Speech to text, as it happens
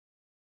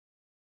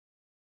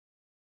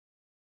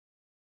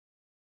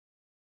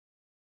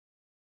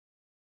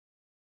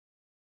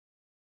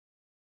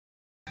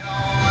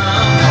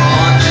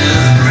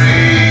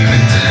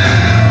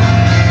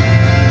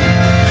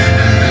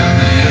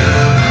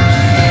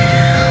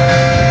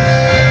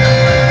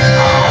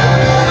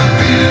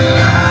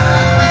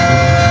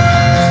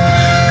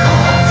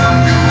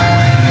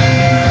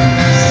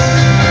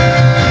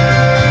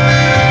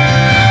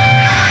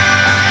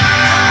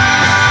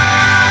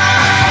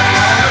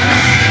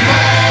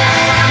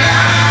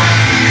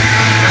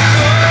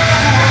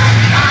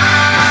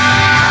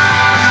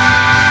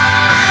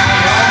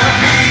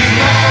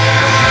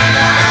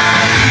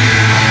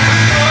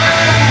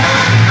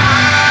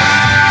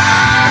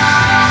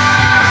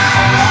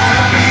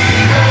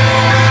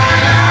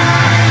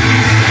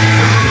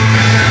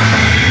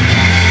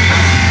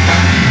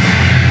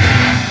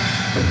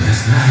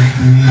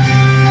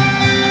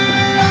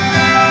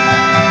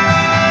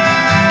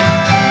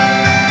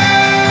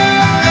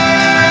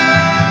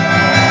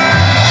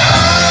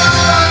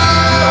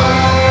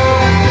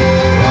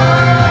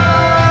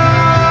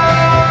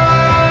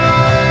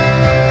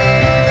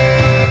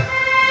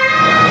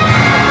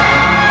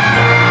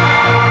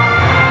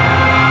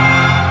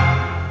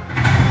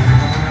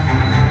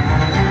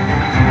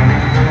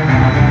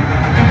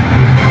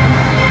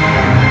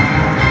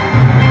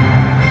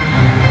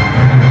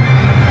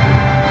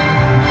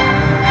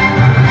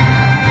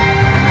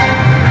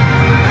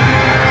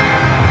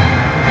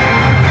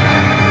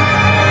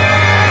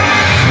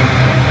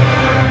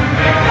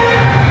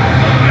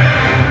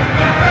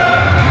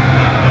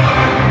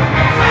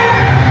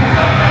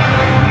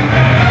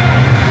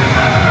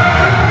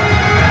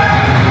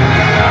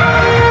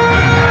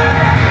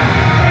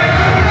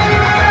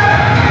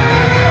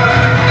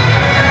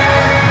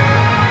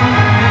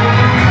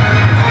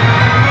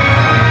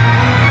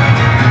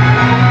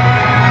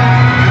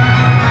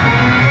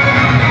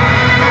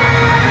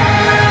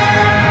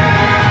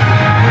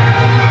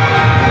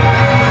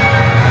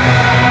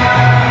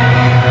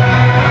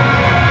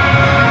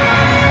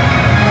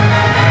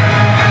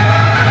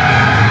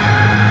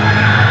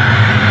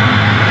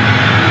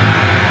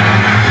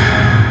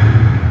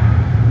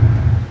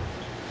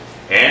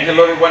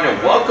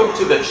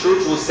the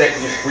Truth Will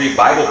Set You Free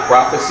Bible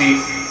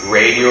Prophecy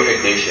Radio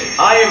Edition.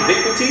 I am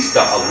Vic Bautista,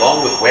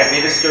 along with web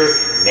minister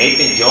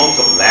Nathan Jones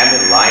of Lamb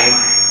and Lion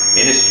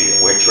Ministry.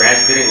 We're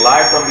transmitting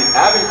live from the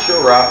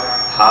Aventura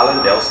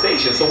Hallandale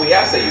station, so we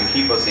ask that you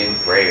keep us in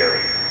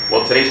prayer.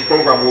 Well, today's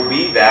program will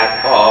be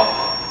that of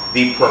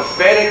the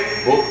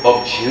prophetic book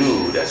of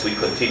Jude, as we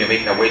continue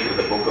making our way through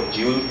the book of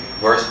Jude,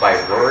 verse by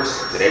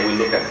verse. Today we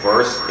look at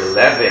verse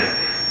 11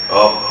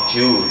 of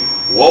Jude.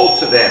 Woe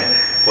to them,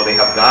 for they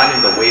have gone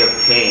in the way of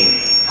Cain,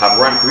 have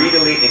run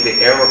greedily in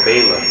the air of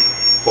Balaam,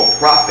 for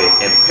profit,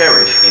 and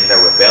perish in the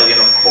rebellion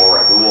of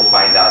Korah. We will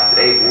find out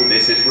today who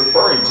this is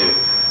referring to.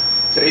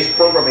 Today's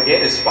program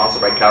again is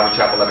sponsored by Calvary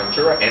Chapel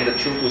Aventura and the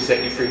Truth Will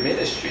Set You Free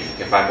Ministry. You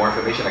can find more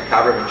information at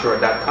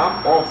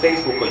calvaryaventura.com or on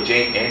Facebook or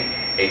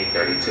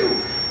JN832.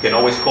 You can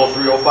always call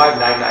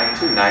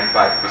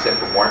 305-992-95%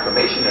 for more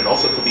information and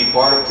also to be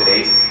part of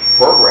today's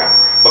program.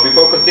 But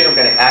before we continue, I'm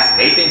going to ask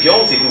Nathan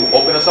Jones if he will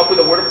open us up with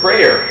a word of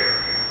prayer.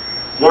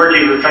 Lord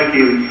Jesus, thank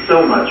you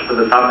so much for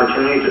this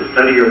opportunity to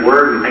study your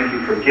word. We thank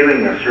you for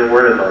giving us your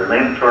word as a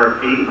lamp to our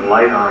feet and a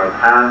light on our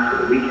path so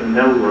that we can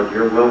know, Lord,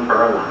 your will for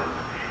our lives.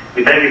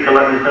 We thank you for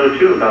letting us know,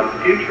 too, about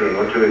the future and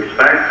what to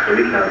expect so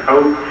we can have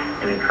hope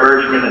and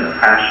encouragement and a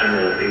passion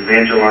to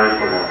evangelize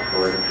the lost,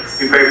 Lord.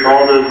 We pray for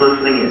all those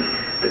listening in,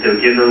 that they'll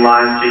give their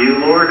lives to you,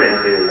 Lord,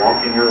 and they will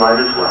walk in your light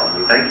as well. And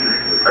we thank you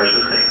in your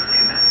precious name.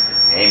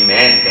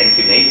 Amen. Thank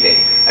you,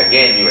 Nathan.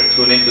 Again, you are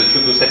tuned into the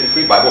Truth Will Set You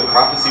Free Bible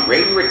Prophecy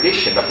Radio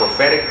Edition, the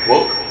prophetic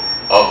book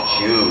of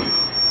Jude.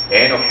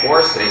 And of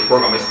course, today's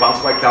program is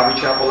sponsored by Calvary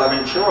Chapel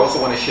Aventura. I also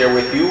want to share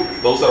with you,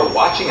 those that are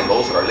watching and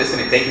those that are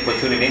listening, thank you for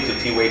tuning in to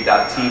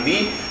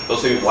twave.tv.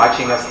 Those of you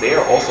watching us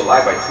there, also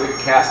live by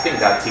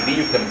twitcasting.tv.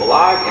 You can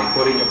blog and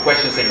put in your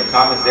questions and your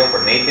comments there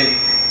for Nathan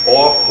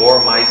or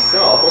for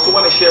myself. Also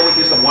want to share with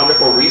you some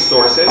wonderful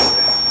resources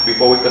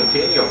before we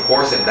continue, of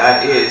course, and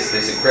that is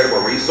this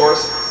incredible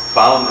resource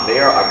found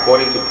there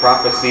according to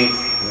Prophecy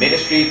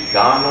Ministry.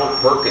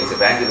 Donald Perkins,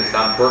 Evangelist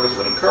Don Perkins,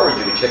 would encourage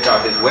you to check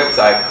out his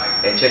website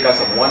and check out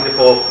some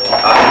wonderful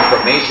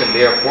information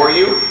there for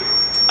you,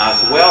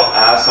 as well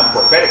as some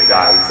prophetic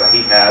guides that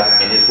he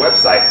has in his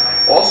website.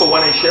 Also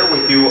want to share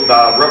with you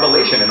the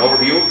Revelation, an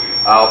overview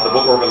of the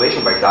book of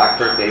Revelation by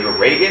Dr. David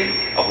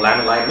Reagan of Lamb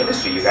and Lion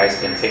Ministry. You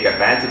guys can take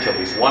advantage of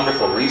these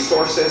wonderful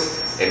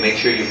resources and make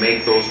sure you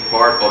make those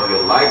part of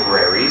your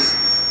libraries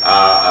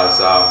as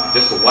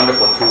just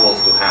wonderful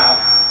tools to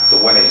have. So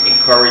I want to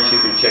encourage you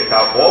to check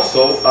out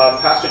also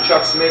Pastor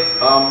Chuck Smith's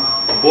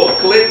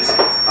booklet,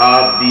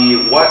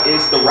 the What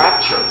is the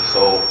Rapture?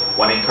 So I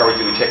want to encourage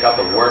you to check out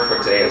the word for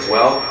today as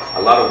well.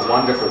 A lot of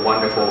wonderful,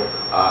 wonderful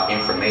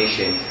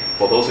information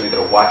for those of you that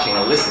are watching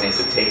and listening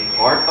to take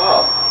part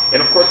of.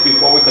 And of course,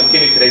 before we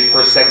continue today's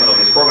first segment of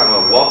this program, I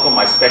want to welcome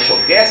my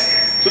special guest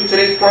to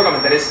today's program,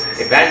 and that is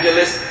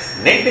Evangelist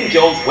Nathan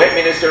Jones, web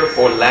minister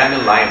for Lamb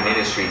and Lion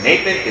Ministry.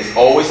 Nathan, it's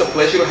always a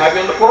pleasure to have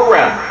you on the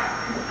program.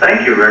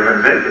 Thank you,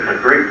 Reverend Vic. It's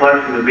a great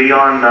blessing to be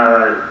on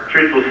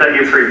Truth Will Set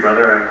You Free,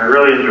 brother. I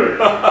really enjoy it.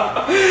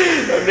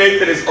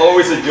 Nathan, it's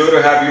always a joy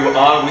to have you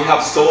on. We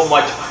have so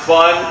much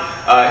fun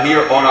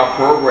here on our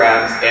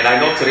programs, and I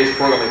know today's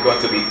program is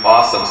going to be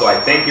awesome. So I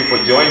thank you for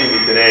joining me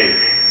today.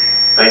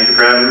 Thank you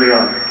for having me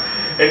on.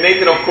 And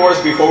Nathan, of course,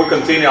 before we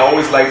continue, I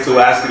always like to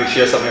ask you to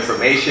share some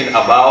information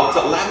about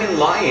Lamb and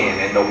Lion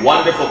and the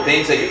wonderful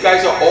things that you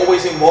guys are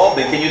always involved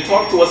in. Can you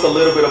talk to us a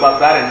little bit about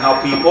that and how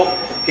people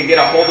can get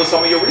a hold of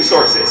some of your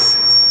resources?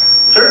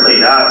 Certainly.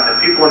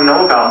 If people want to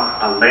know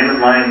about Lamb and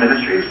Lion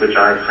Ministries, which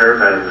I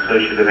serve as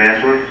Associate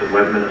Evangelist and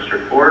Web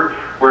Minister for,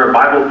 we're a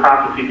Bible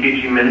prophecy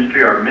teaching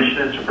ministry. Our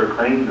mission is to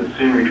proclaim the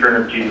soon return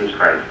of Jesus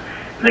Christ.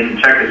 And they can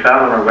check us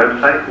out on our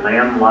website,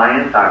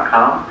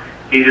 lamblion.com.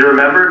 Easy to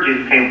remember,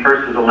 Jesus came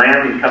first as a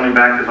lamb, he's coming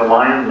back as a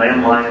lion,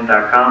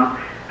 lamblion.com.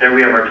 There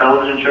we have our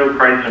television show,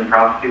 Christ in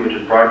Prophecy, which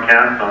is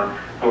broadcast on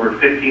over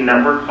 15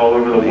 networks all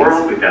over the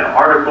world. We've got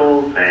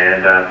articles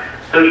and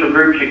social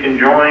groups you can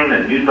join,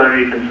 a newsletter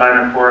you can sign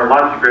up for,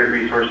 lots of great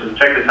resources.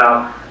 Check us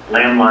out,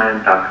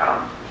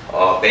 lamblion.com.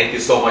 Thank you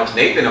so much,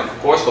 Nathan. Of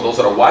course, for those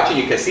that are watching,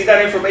 you can see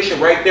that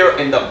information right there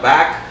in the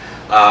back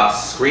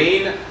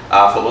screen.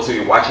 For those of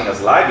you watching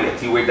us live via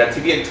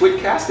twave.tv and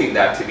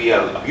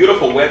twitcasting.tv, a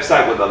beautiful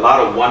website with a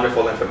lot of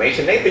wonderful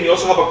information. Nathan, you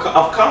also have a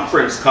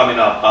conference coming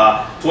up,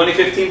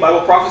 2015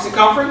 Bible Prophecy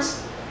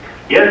Conference?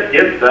 Yes.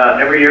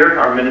 Every year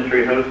our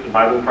ministry hosts a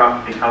Bible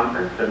Prophecy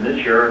Conference, and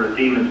this year the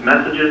theme is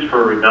Messages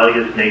for a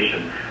Rebellious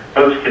Nation.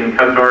 Folks can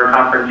come to our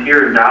conference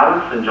here in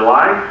Dallas in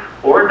July,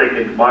 or they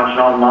can watch it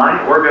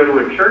online, or go to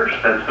a church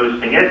that's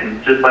hosting it,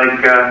 and just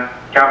like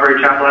Calvary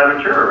Chapel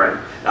Aventura, right?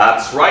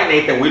 That's right,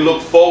 Nathan. We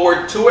look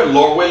forward to it.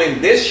 Lord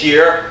willing, this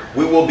year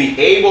we will be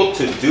able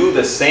to do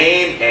the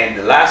same.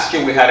 And last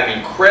year we had an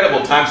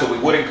incredible time, so we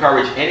would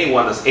encourage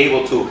anyone that's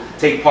able to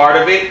take part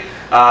of it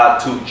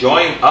to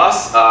join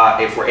us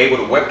if we're able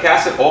to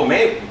webcast it. Or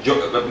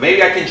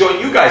maybe I can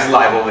join you guys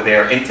live over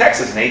there in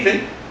Texas,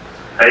 Nathan.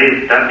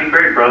 Hey, that'd be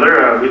great,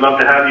 brother. We'd love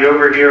to have you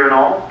over here and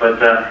all. But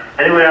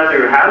anyone out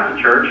there who has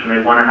a church and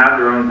they want to have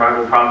their own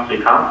Bible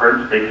Prophecy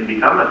Conference, they can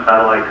become a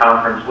satellite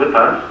conference with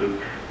us. We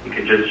You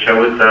could just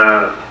show it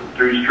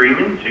through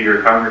streaming to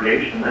your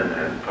congregation,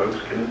 and folks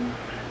can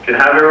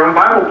have their own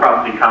Bible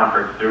prophecy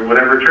conference through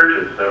whatever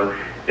churches. So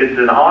it's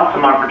an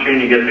awesome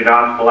opportunity to get the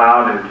gospel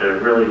out and to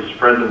really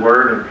spread the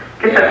word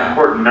and get that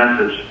important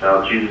message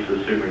about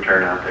Jesus' soon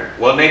return out there.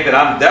 Well, Nathan,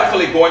 I'm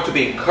definitely going to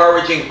be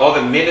encouraging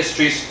other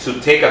ministries to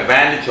take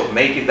advantage of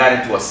making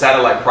that into a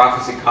satellite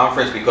prophecy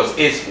conference, because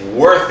it's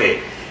worth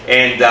it.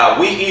 And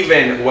we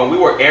even, when we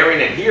were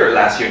airing it here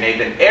last year,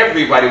 Nathan,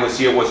 everybody was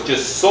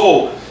just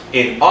so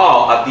in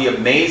awe at the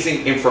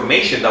amazing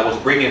information that was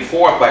bringing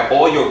forth by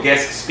all your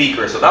guest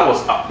speakers. So that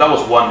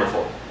was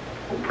wonderful.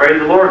 Well, praise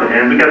the Lord.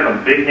 And we got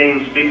some big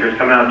name speakers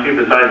coming out too,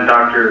 besides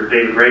Dr.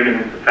 David Reagan,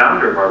 who's the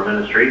founder of our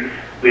ministry.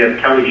 We have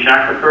Kelly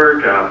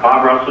Shackelford,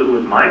 Bob Russell, who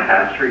was my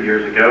pastor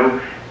years ago,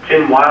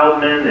 Tim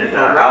Wildman, and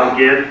Al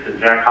Gibbs, and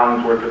Jack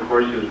Hollingsworth, of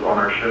course, who's on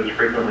our shows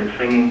frequently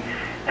singing.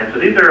 And so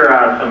these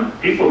are some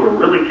people who are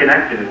really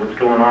connected in what's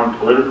going on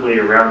politically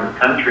around the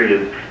country,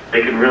 and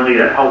they can really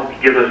help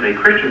give us a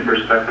Christian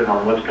perspective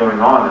on what's going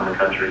on in the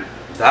country.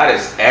 That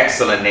is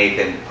excellent,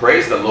 Nathan.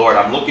 Praise the Lord.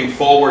 I'm looking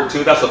forward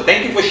to that. So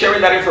thank you for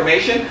sharing that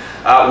information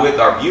with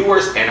our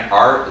viewers and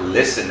our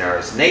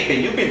listeners.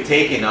 Nathan, you've been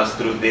taking us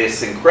through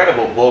this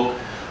incredible book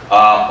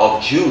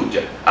of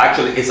Jude.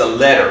 Actually, it's a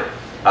letter,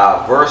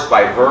 verse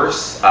by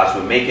verse, as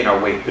we're making our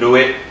way through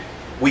it.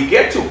 We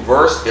get to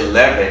verse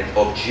 11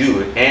 of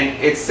Jude, and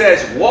it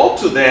says, "Woe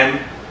to them,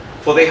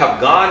 for they have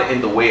gone in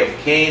the way of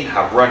Cain,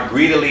 have run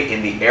greedily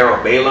in the error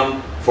of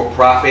Balaam for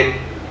profit,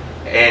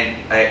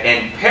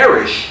 and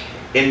perish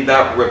in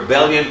the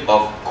rebellion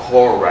of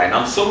Korah." And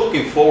I'm so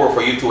looking forward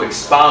for you to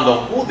expound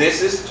on who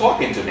this is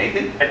talking to,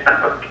 Nathan.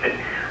 Okay.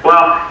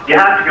 Well, you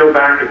have to go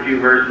back a few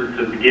verses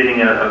to the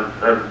beginning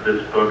of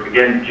this book.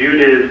 Again,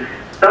 Jude is,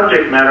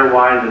 subject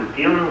matter-wise, is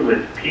dealing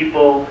with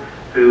people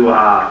who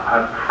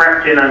have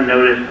crept in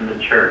unnoticed in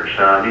the church.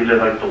 These are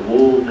like the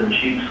wolves in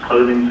sheep's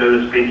clothing, so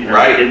to speak.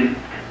 Right.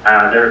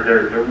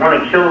 They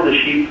want to kill the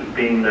sheep,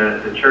 being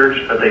the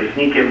church, but they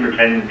sneak in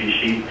pretending to be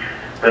sheep.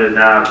 But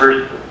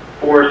verse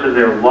 4 says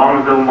they were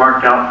long ago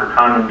marked out for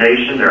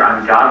condemnation. They're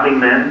ungodly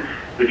men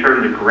who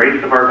turn the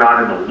grace of our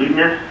God into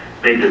lewdness.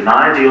 They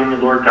deny the only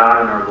Lord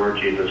God and our Lord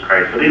Jesus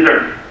Christ. So these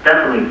are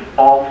definitely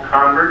false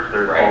converts.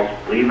 They're false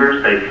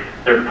believers.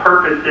 Their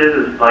purpose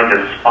is like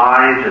a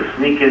spy to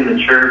sneak in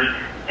the church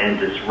and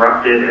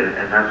disrupt it,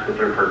 and that's what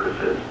their purpose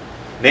is.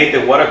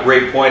 Nathan, what a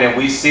great point. And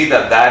we see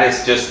that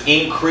is just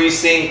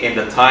increasing in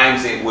the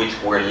times in which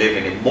we're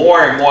living. And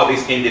more more of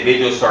these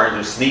individuals starting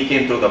to sneak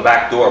in through the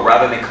back door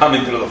rather than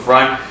coming through the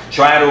front,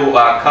 trying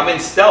to come in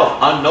stealth,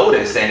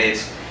 unnoticed. And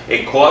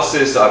it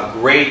causes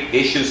great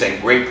issues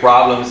and great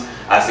problems,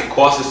 as it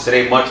causes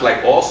today, much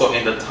like also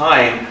in the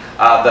time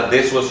that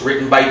this was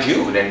written by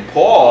Jude. And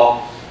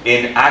Paul,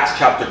 in Acts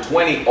chapter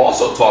 20,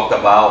 also talked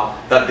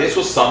about that this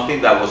was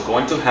something that was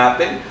going to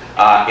happen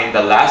in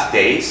the last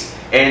days.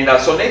 And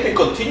so Nathan,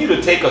 continue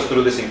to take us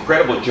through this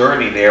incredible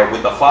journey there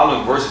with the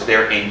following verses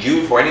there in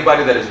Jude. For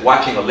anybody that is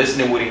watching or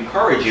listening, would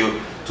encourage you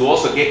to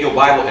also get your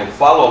Bible and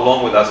follow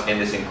along with us in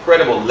this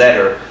incredible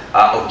letter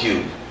of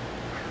Jude.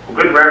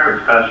 Well, good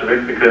reference, Pastor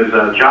Vic, because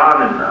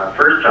John and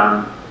 1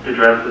 John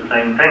address the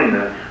same thing,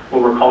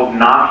 what were called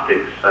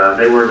Gnostics.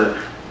 They were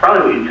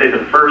probably what you'd say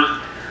the first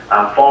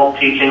false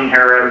teaching,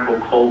 heretical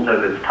cult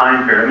of its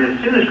time period. I mean,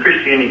 as soon as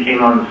Christianity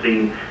came on the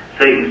scene,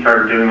 Satan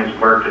started doing his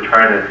work to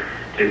try to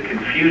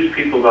confuse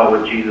people about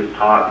what Jesus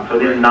taught. And so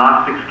these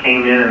Gnostics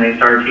came in and they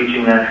started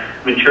teaching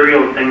that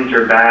material things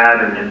are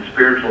bad and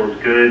spiritual is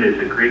good.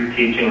 It's a Greek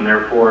teaching, and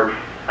therefore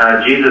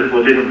Jesus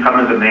didn't come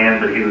as a man,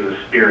 but he was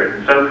a spirit.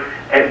 And so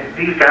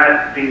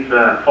these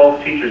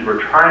false teachers were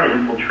trying to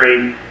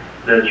infiltrate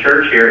the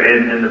church here.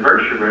 And the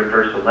verse you read,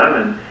 verse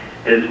 11,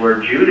 is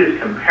where Jude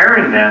is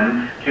comparing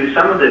them to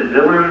some of the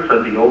villains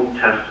of the Old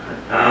Testament.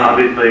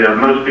 Obviously,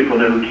 most people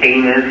know who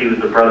Cain is. He was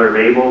the brother of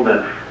Abel,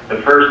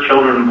 the first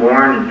children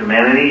born in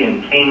humanity,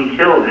 and Cain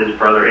killed his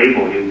brother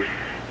Abel.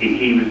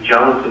 He was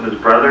jealous of his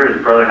brother.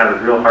 His brother had a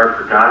real heart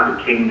for God,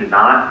 but Cain did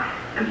not.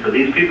 And so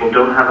these people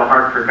don't have a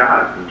heart for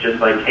God. And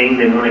just like Cain,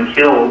 they want to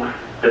kill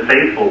the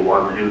faithful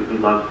one who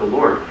loves the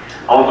Lord.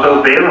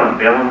 Also, Balaam.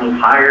 Balaam was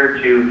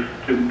hired to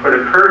put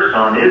a curse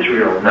on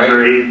Israel.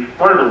 Remember,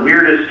 one of the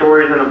weirdest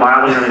stories in the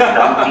Bible, a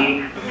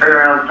donkey turned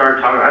around and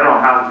started talking. I don't know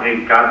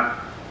how God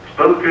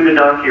spoke through the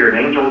donkey, or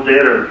an angel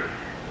did, or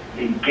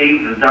he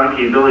gave the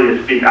donkey ability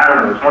to speak. I don't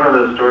know. It's one of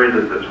those stories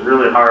that's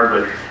really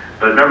hard.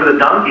 But remember, the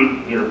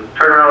donkey, turned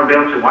around and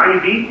Balaam said, "Why are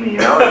you beating me?"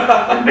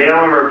 And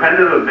Balaam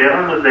repented, but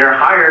Balaam was there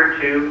hired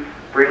to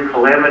bring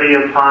calamity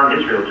upon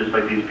Israel, just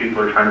like these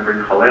people are trying to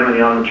bring calamity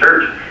on the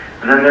church.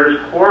 And then there's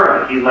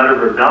Korah. He led a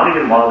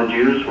rebellion while the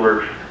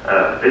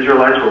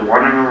Israelites were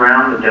wandering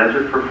around the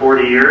desert for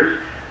 40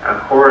 years.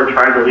 Korah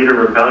tried to lead a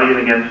rebellion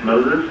against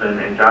Moses,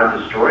 and God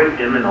destroyed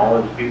him and all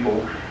his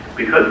people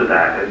because of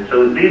that. And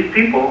so these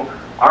people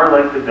are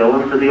like the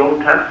villains of the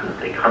Old Testament.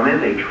 They come in,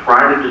 they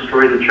try to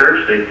destroy the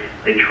church,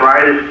 they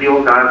try to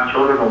steal God's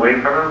children away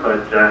from him,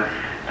 but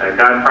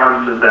God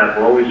promises that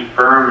we're always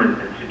firm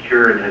and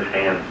secure in his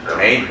hands. So.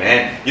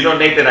 Amen. You know,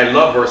 Nathan, I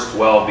love verse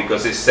 12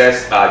 because it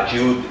says,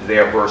 Jude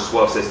there, verse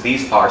 12 says,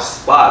 these are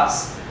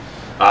spots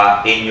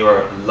in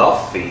your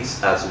love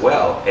feast as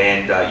well.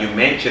 And you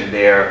mentioned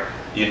there,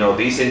 you know,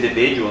 these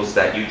individuals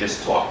that you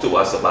just talked to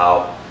us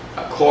about,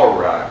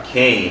 Korah,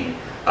 Cain,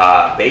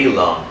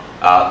 Balaam,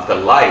 the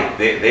light,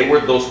 they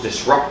were those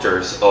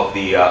disruptors of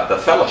the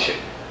fellowship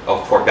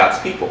for God's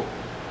people.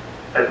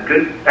 A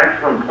good,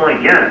 excellent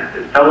point.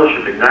 Yes,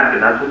 fellowship, exactly.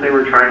 That's what they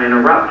were trying to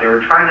interrupt. They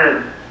were trying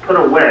to put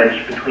a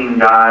wedge between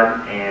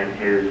God and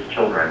his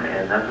children,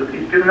 and that's what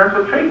he's doing. That's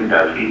what Satan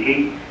does.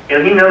 He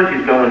knows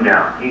he's going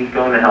down. He's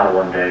going to hell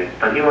one day,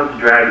 but he wants to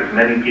drag as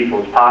many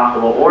people as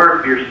possible.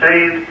 Or if you're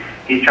saved,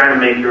 he's trying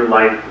to make your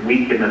life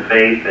weak in the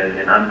faith and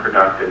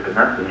unproductive, and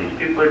that's what these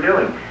people are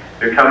doing.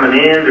 They're coming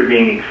in, they're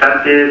being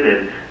accepted,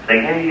 and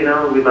saying, hey, you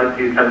know, we'd like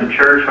you to come to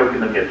church, hoping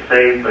they'll get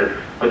saved, but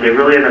what they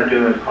really end up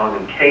doing is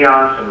causing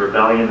chaos and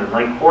rebellion, and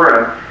like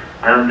Korah,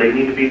 they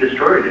need to be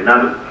destroyed. And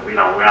not, you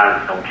know,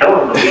 God, don't kill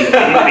them, but we need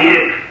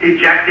to be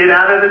ejected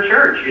out of the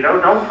church. You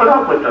know, don't put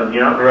up with them. You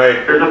know,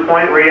 right. There's a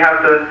point where you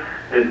have to,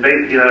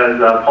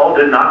 as Paul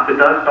did, knock the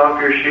dust off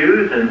your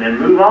shoes and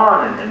move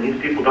on. And these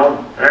people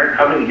aren't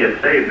coming to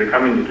get saved; they're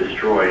coming to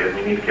destroy, and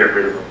we need to get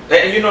rid of them.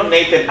 And you know,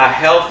 Nathan, a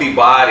healthy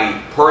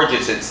body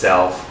purges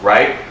itself,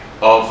 right,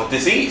 of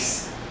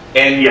disease.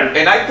 And yes.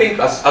 And I think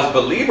as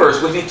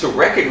believers, we need to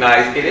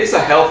recognize it is a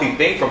healthy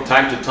thing from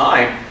time to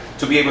time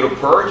to be able to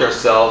purge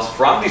ourselves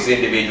from these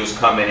individuals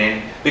coming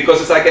in,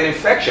 because it's like an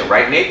infection,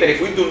 right, Nathan? If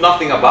we do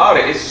nothing about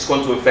it, it's just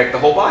going to affect the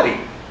whole body.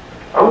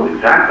 Oh,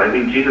 exactly. I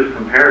mean, Jesus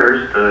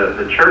compares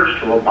the church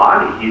to a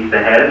body. He's the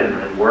head,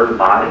 and we're the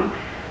body.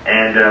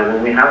 And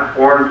when we have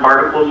foreign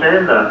particles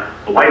in, the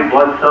white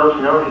blood cells,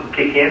 you know,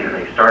 kick in, and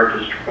they start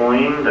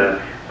destroying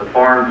the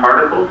foreign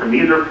particles. And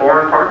these are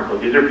foreign particles.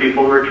 These are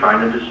people who are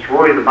trying to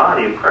destroy the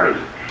body of Christ.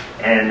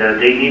 And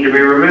they need to be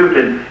removed.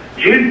 And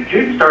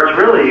Jude starts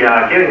really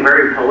getting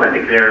very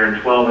poetic there in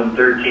 12 and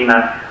 13.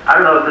 I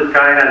don't know if this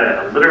guy had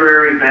a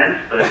literary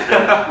bent, but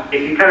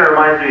he kind of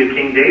reminds me of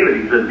King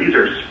David. He says, these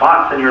are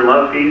spots in your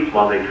love feast,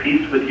 while they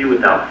feast with you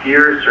without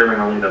fear, serving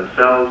only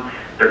themselves.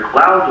 They're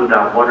clouds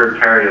without water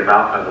carried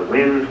about by the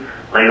winds,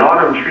 like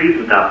autumn trees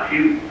without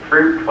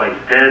fruit, twice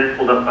dead,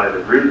 pulled up by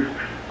the roots,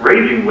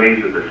 raging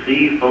waves of the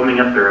sea, foaming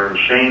up their own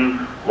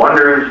shame,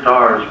 wandering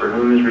stars for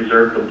whom is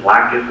reserved the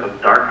blackest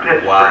of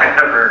darkness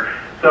forever.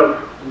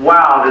 So,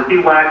 wow, does he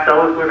wax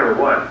eloquent or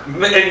what?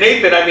 And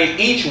Nathan, I mean,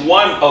 each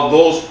one of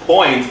those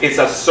points is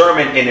a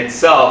sermon in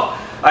itself.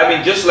 I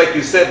mean, just like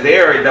you said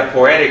there in the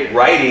poetic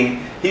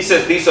writing, he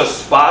says these are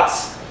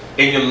spots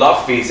in your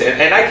love feast.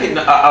 And I can,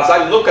 as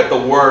I look at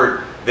the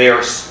word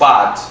there,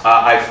 spot,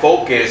 I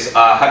focus.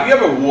 Have you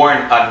ever worn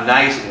a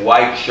nice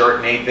white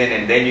shirt, Nathan,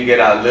 and then you get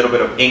a little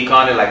bit of ink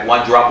on it, like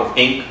one drop of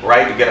ink,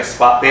 right? You get a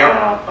spot there.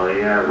 Oh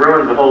yeah, it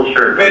ruins the whole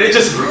shirt. Man, it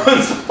just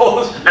ruins the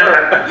whole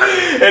shirt.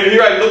 And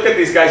here I look at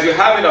these guys. You're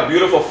having a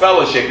beautiful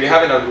fellowship. You're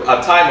having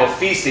a time of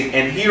feasting,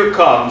 and here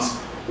comes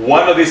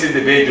one of these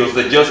individuals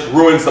that just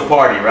ruins the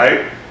party,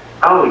 right?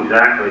 Oh,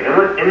 exactly.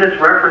 And in this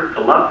reference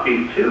to love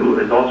feast, too,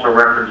 is also a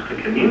reference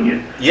to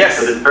communion. Yes.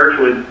 So the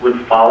church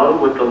would follow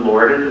what the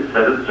Lord has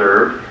said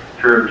observed,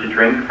 to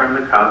drink from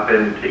the cup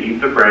and to eat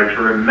the bread,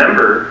 to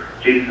remember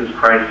Jesus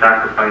Christ's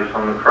sacrifice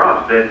on the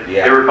cross.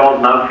 They were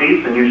called love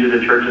feasts, and usually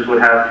the churches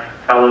would have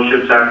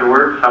fellowships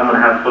afterwards. Some would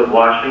have foot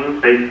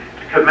washings. They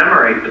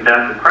commemorate the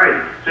death of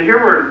Christ. So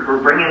here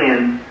we're bringing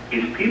in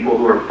these people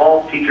who are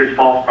false teachers,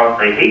 false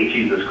prophets. They hate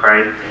Jesus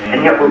Christ,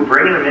 and yet we're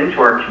bringing them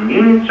into our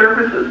communion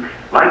services.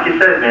 Like you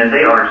said, man,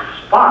 they are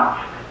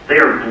spots. They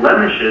are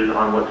blemishes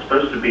on what's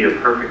supposed to be a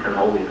perfect and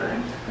holy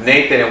thing.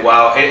 Nathan, and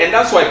wow, and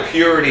that's why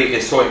purity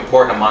is so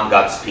important among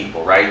God's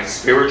people, right?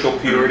 Spiritual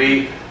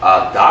purity,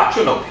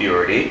 doctrinal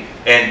purity,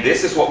 and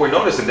this is what we're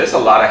noticing. There's a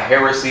lot of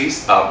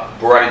heresies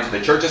brought into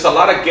the church. There's a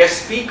lot of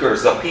guest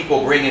speakers that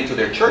people bring into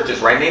their churches,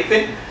 right,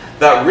 Nathan?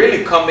 That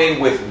really come in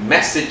with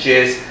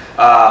messages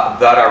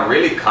that are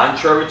really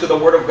contrary to the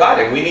Word of God,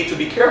 and we need to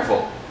be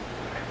careful.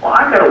 Well,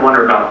 I've got to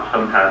wonder about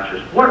some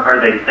pastors. What are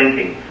they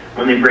thinking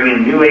when they bring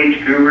in New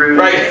Age gurus?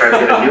 Right. They try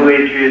to get a New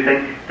Age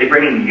thing. They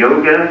bring in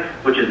yoga,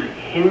 which is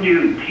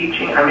Hindu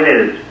teaching. I mean, it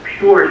is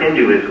pure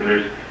Hinduism.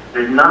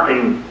 There's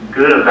nothing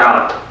good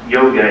about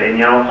yoga, and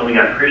yet also we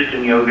got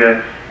Christian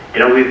yoga. You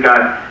know, we've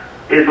got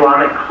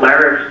Islamic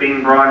clerics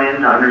being brought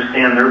in to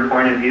understand their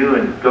point of view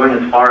and going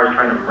as far as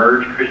trying to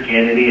merge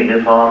Christianity and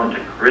Islam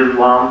into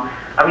Islam.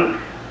 I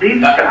mean, these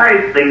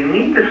guys, they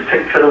need to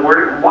stick to the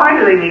Word. Why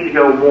do they need to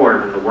go more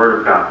than the Word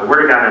of God? The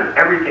Word of God has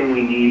everything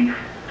we need.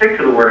 Stick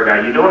to the Word of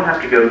God. You don't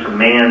have to go to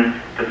man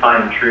to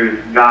find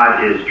truth.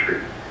 God is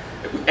truth.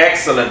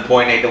 Excellent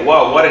point, Nathan.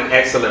 Wow, what an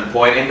excellent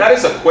point. And that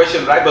is a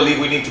question that I believe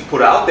we need to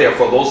put out there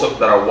for those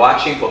that are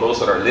watching, for those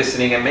that are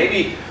listening. And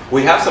maybe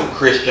we have some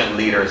Christian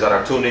leaders that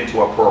are tuned into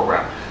our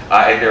program.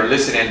 And they're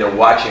listening, they're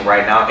watching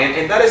right now.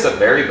 And that is a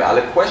very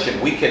valid question.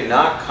 We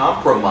cannot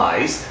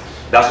compromise.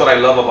 That's what I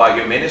love about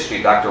your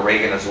ministry, Dr.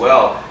 Reagan, as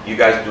well. You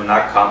guys do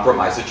not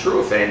compromise the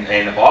truth.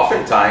 And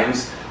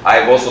oftentimes,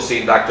 I've also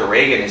seen Dr.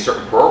 Reagan in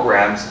certain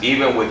programs,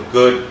 even with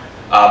good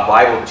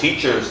Bible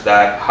teachers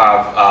that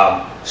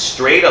have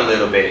strayed a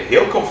little bit,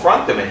 he'll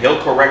confront them and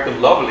he'll correct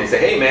them lovingly and say,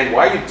 hey man,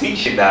 why are you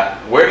teaching that?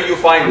 Where do you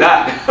find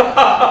that?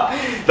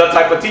 That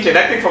type of teaching.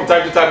 I think from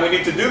time to time we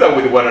need to do that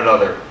with one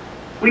another.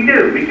 We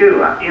do.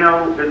 You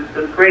know,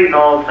 it's great and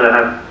all to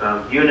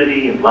have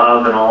unity and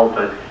love and all,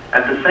 but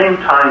at the same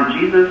time,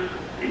 Jesus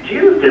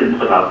didn't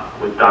put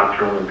up with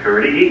doctrinal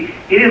impurity.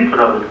 He didn't put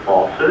up with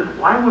falsehood.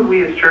 Why would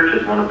we as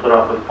churches want to put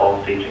up with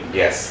false teaching?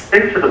 Yes.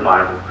 Stick to the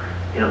Bible.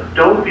 You know,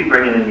 don't be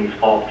bringing in these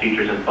false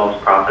teachers and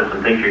false prophets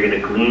and think you're going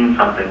to glean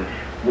something.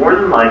 More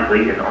than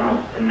likely and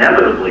almost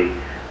inevitably,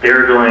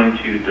 they're going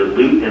to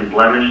dilute and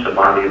blemish the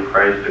body of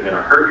Christ. They're going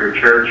to hurt your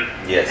church.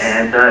 Yes.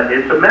 And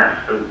it's a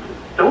mess. So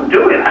don't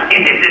do it.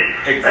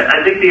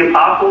 I think the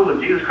apostles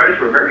of Jesus Christ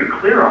were very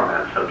clear on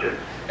that subject.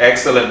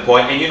 Excellent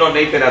point. And you know,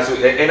 Nathan, as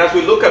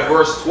we look at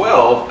verse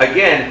 12,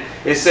 again,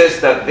 it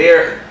says that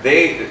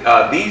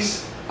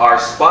these are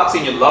spots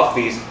in your love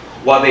feast,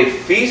 while they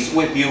feast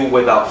with you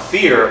without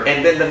fear.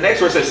 And then the next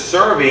verse is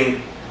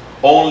serving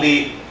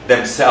only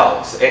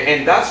themselves.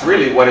 And that's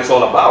really what it's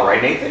all about,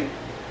 right, Nathan?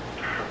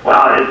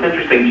 Wow, it's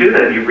interesting, too,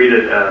 that you read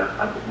it,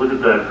 was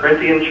it the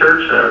Corinthian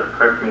church,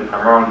 correct me if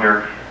I'm wrong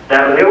here,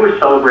 that they were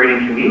celebrating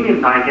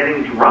communion by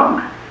getting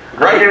drunk.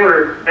 Right.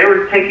 They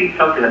were taking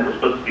something that was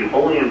supposed to be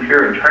holy and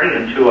pure and turning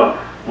it into a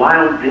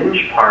wild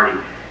binge party.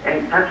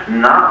 And that's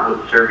not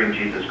what serving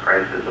Jesus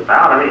Christ is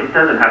about. I mean, it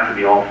doesn't have to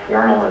be all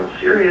formal and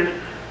serious,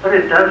 but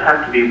it does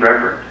have to be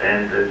reverent.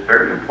 And it's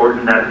very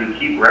important that we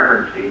keep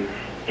reverency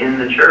in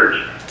the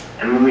church.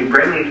 And when we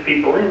bring these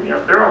people in, you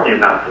know, they're only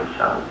about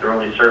themselves. They're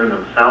only serving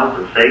themselves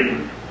and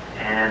Satan.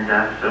 And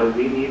so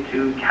we need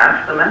to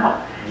cast them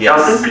out. Yes.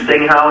 Now, it's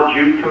interesting how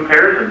Jude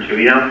compares them to.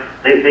 You know,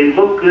 they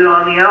look good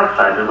on the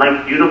outside. They're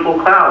like beautiful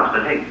clouds,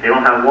 but hey, they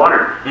don't have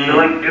water. Mm-hmm. They're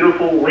like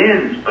beautiful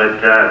winds,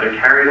 but they're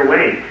carried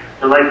away.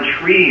 They're like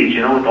trees,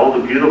 you know, with all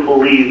the beautiful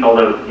leaves.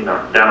 Although, you know,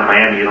 down in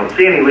Miami you don't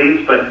see any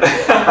leaves, but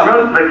for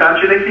most of the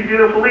country they see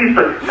beautiful leaves.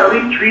 But now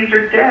these trees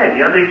are dead.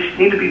 You know, they just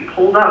need to be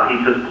pulled up.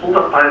 He says, pulled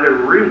up by their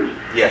roots.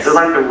 Yes. They're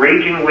like the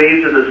raging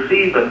waves of the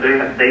sea, but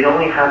they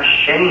only have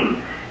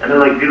shame. And they're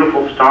like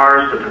beautiful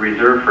stars, but they're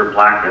reserved for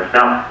blackness.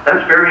 Now,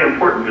 that's very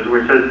important, because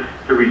where it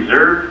says to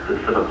reserve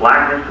for the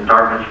blackness and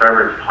darkness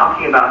forever, it's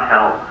talking about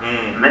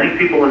hell. Many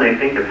people, when they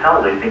think of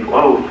hell, they think,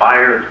 oh,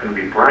 fire, it's going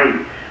to be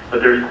bright.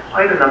 But there's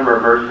quite a number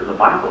of verses in the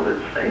Bible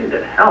that say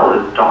that hell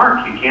is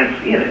dark. You can't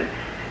see in it.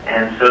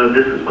 And so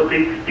this is what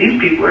these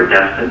people are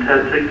destined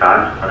to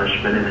God's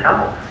punishment in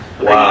hell.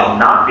 So they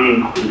cannot be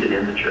included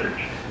in the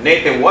church.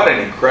 Nathan, what an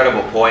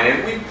incredible point.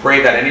 And we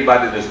pray that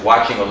anybody that's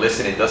watching or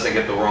listening doesn't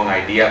get the wrong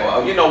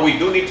idea. You know, we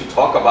do need to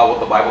talk about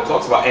what the Bible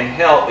talks about. And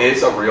hell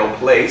is a real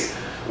place.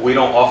 We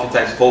don't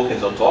oftentimes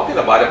focus on talking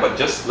about it, but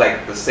just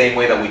like the same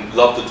way that we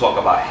love to talk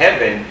about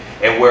heaven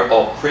and where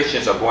all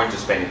Christians are going to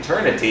spend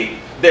eternity,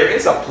 there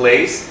is a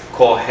place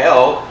called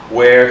hell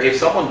where if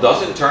someone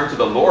doesn't turn to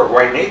the Lord,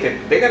 right,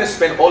 Nathan, they're going to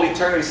spend all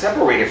eternity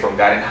separated from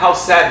God. And how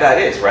sad that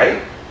is,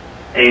 right?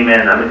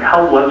 Amen. I mean,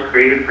 hell was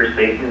created for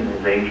Satan and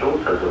his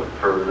angels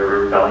for the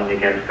rebelling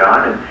against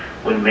God. And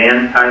when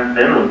mankind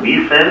sinned, when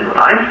we sinned, when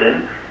I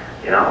sinned,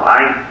 you know,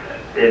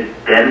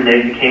 then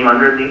they became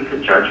underneath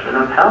the judgment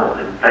of hell.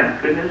 And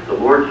thank goodness the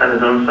Lord sent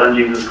His own Son,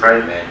 Jesus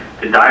Christ,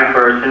 to die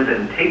for our sins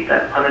and take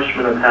that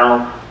punishment of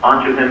hell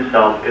onto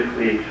Himself if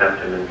we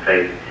accept Him in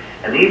faith.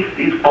 And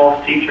these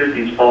false teachers,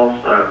 these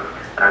false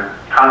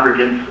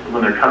congregants,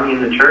 when they're coming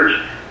into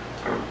church,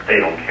 they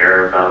don't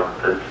care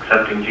about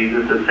accepting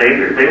Jesus as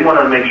Savior. They want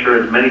to make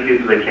sure as many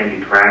people as they can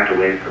be dragged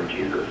away from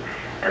Jesus.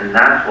 And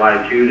that's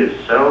why Jude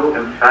is so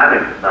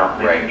emphatic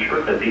about making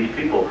sure that these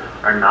people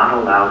are not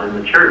allowed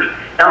in the church.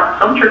 Now,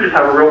 some churches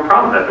have a real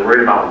problem with that. They're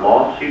worried about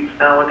lawsuits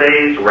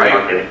nowadays. They're worried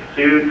about getting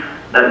sued.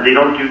 That they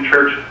don't do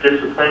church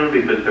discipline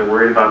because they're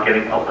worried about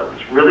getting...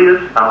 It's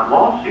really about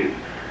lawsuits.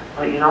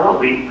 But you know what?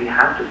 We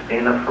have to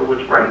stand up for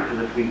what's right,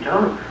 because if we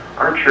don't,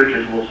 our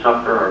churches will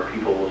suffer, our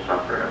people will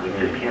suffer, and we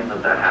just can't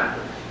let that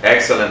happen.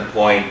 Excellent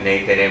point,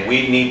 Nathan. And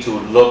we need to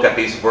look at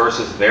these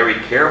verses very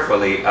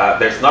carefully.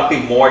 There's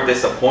nothing more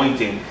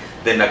disappointing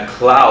than a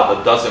cloud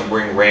that doesn't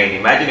bring rain.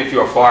 Imagine if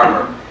you're a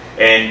farmer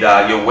and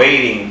you're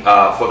waiting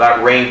for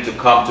that rain to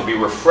come to be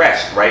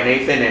refreshed, right,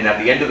 Nathan? And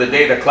at the end of the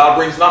day, the cloud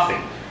brings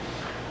nothing.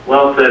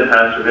 Well said,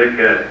 Pastor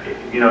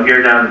Vic. You know,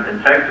 here down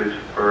in Texas,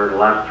 for the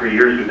last 3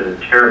 years, we've been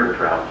in terrible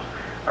droughts.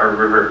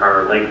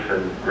 Our lakes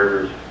and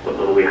rivers, what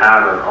little we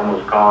have, are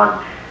almost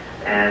gone.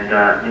 And,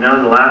 you know,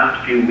 in the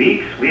last few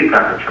weeks, we've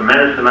gotten a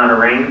tremendous amount of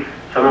rain.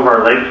 Some of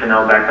our lakes are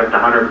now back up to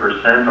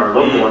 100%. Our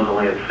local ones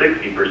only at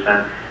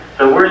 60%.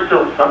 So we're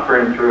still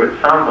suffering through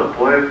it some. But,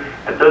 boy,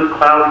 if those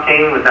clouds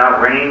came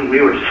without rain,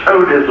 we were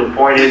so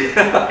disappointed.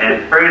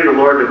 And praise the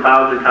Lord, the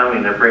clouds are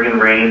coming. They're bringing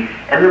rain.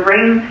 And the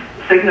rain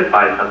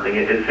signifies something.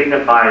 It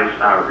signifies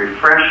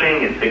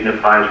refreshing. It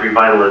signifies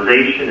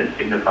revitalization. It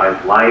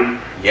signifies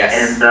life. Yes.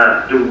 And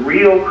the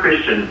real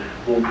Christian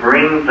will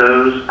bring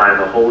those by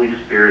the Holy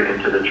Spirit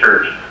into the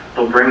church.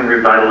 They'll bring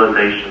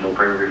revitalization. They'll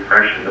bring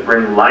refreshing. They'll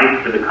bring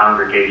life to the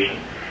congregation.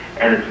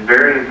 And it's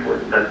very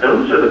important that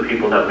those are the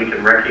people that we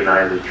can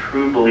recognize as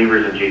true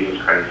believers in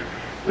Jesus Christ.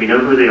 We know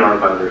who they are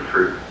by their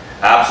fruit.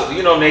 Absolutely.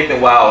 You know, Nathan,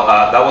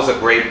 wow, that was a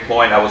great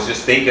point. I was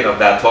just thinking of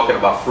that, talking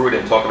about fruit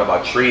and talking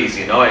about trees,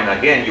 you know. And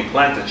again, you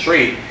plant a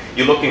tree,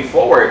 you're looking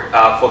forward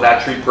for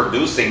that tree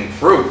producing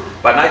fruit,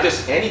 but not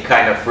just any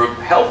kind of fruit,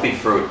 healthy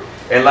fruit.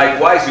 And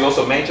likewise, you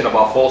also mentioned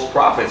about false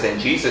prophets,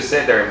 and Jesus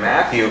said there in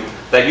Matthew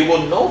that you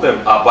will know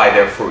them by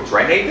their fruits,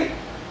 right, Nathan?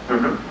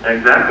 Mm-hmm.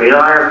 Exactly. You know,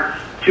 I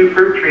have 2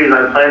 fruit trees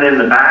I planted in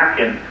the back,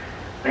 and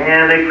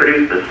man, they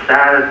produce the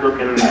saddest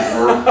looking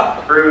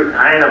fruit.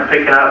 I end up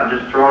picking up and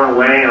just throwing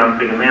away, and I'm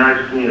thinking, man, I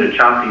just need to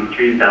chop these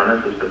trees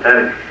down. This is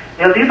pathetic.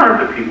 You know, these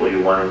aren't the people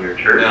you want in your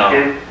church. No.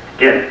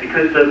 Yes,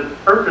 because the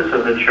purpose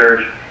of the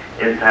church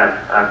is to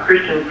have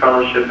Christian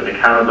fellowship and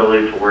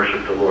accountability to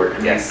worship the Lord.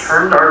 And Yes. we've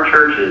turned our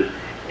churches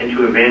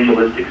into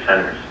evangelistic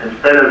centers.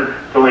 Instead of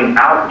going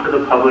out into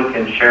the public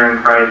and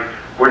sharing Christ,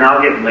 we're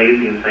now getting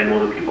lazy and saying,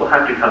 well, the people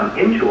have to come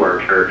into our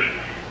church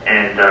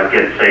and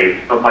get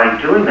saved. But by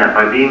doing that,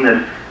 by being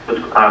this, what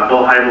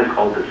Bill Hybels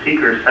called the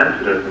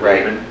seeker-sensitive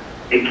movement,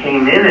 it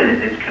came in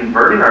and it's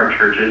converting our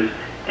churches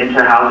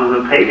into houses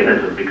of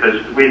paganism,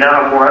 because we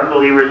now have more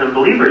unbelievers than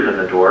believers in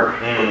the door.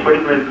 We're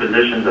putting them in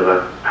positions of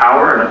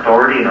power and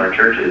authority in our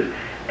churches,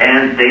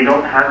 and they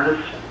don't have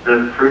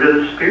the fruit of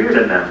the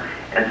Spirit in them.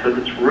 And so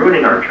it's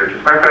ruining our churches.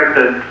 As a matter of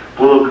fact,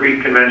 the Willow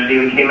Creek Convention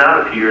even came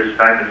out a few years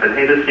back and said,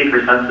 hey, this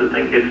seeker-sensitive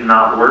thing is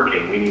not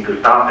working. We need to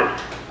stop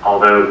it.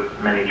 Although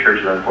many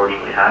churches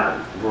unfortunately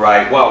haven't.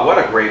 Right. Well, what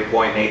a great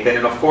point, Nathan.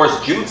 And of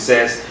course, Jude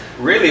says,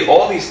 really,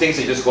 all these things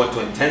are just going to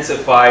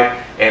intensify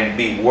and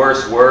be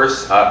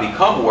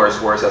become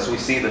worse as we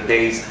see the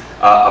days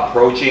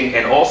approaching.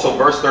 And also,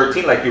 verse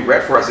 13, like you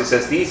read for us, it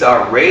says, these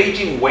are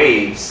raging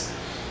waves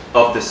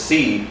of the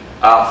sea,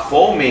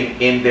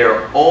 foaming in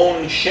their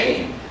own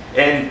shame.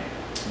 And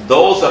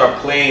those that are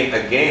playing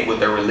a game with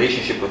their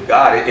relationship with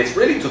God, it's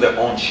really to their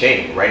own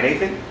shame, right,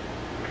 Nathan?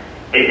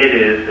 It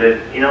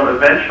is. You know,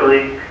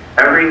 eventually,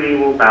 every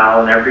knee will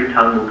bow and every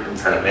tongue will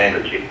confess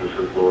that Jesus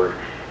is Lord.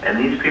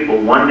 And these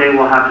people one day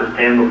will have to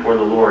stand before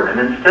the Lord. And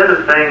instead of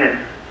saying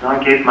that,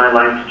 I gave my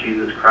life to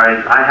Jesus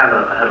Christ, I had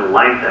a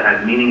life that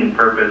had meaning and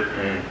purpose,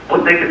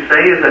 what they could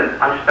say is that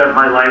I spent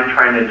my life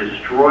trying to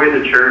destroy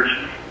the church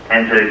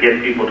and to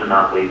get people to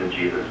not believe in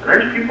Jesus. And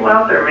there's people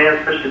out there, man,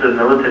 especially the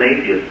militant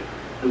atheists,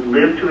 who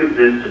live to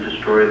exist to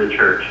destroy the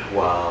church.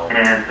 Wow.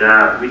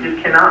 And we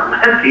just cannot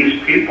let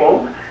these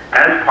people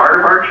as part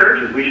of our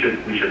churches. We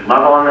should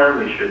love on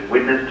them, we should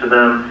witness to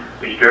them,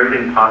 we should do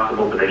everything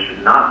possible, but they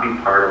should not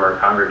be part of our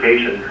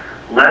congregation.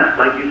 Lest,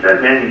 like you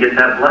said, man, you get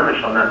that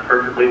blemish on that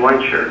perfectly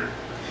white shirt.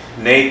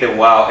 Nathan,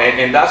 wow.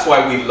 And that's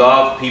why we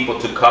love people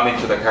to come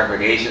into the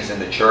congregations in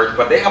the church,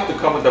 but they have to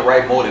come with the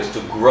right motives to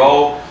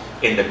grow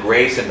in the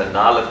grace and the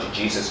knowledge of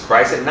Jesus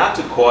Christ, and not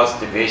to cause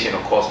division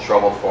or cause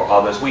trouble for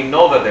others. We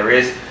know that there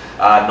is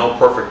no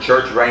perfect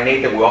church, right,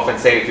 Nathan? We often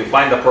say, if you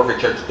find the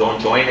perfect church,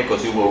 don't join it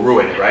because you will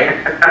ruin it,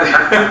 right?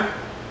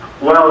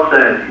 Well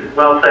said.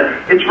 Well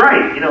said. It's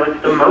right. You know,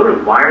 it's the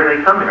motive. Why are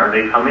they coming? Are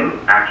they coming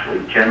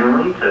actually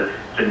genuinely to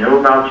know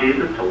about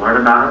Jesus, to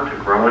learn about Him,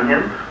 to grow in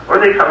Him? Or are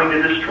they coming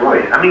to destroy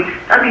it? I mean,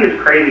 that'd be as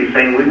crazy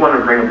saying we want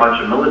to bring a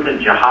bunch of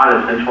militant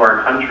jihadists into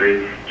our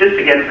country just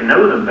to get to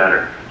know them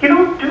better. You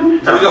don't do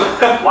stuff like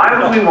that. Why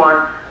would we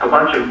want a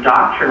bunch of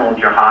doctrinal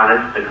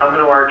jihadists to come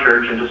into our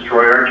church and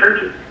destroy our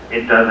churches?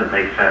 It doesn't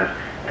make sense.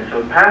 And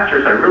so,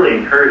 pastors, I really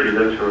encourage you,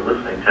 those who are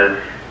listening,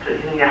 to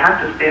you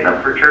have to stand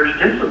up for church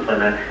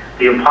discipline. And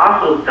the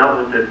apostles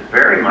dealt with this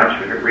very much.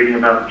 We're reading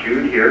about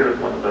Jude here,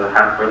 one of the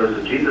half-brothers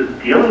of Jesus,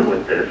 dealing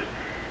with this.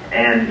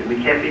 And we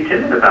can't be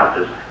timid about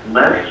this.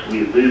 Lest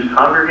we lose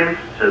congregants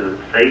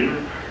to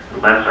Satan,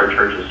 lest our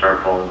churches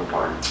start falling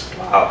apart.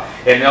 Wow.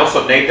 And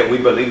also, Nathan, we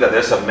believe that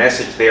there's a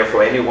message there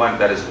for anyone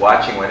that is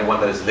watching or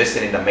anyone that is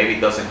listening that maybe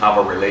doesn't have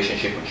a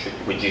relationship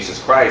with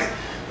Jesus Christ,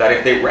 that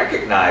if they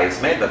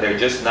recognize, man, that they're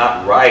just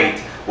not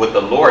right with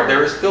the Lord,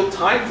 there is still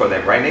time for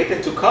them, right,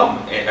 Nathan, to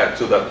come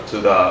to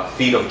the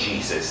feet of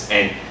Jesus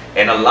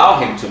and allow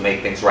Him to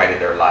make things right in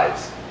their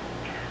lives.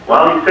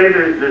 Well, you say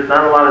there's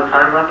not a lot of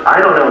time left. I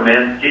don't know,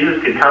 man.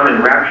 Jesus could come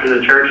and rapture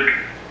the church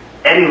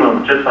any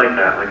moment, just like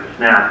that, like a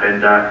snap.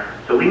 And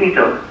so we need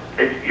to,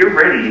 if you're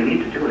ready, you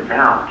need to do it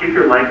now. Give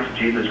your life to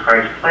Jesus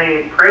Christ.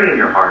 Pray in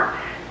your heart.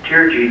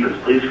 Dear Jesus,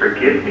 please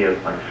forgive me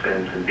of my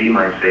sins and be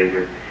my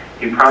Savior.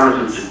 He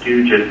promises to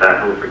do just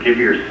that. He will forgive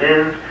your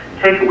sins,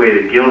 take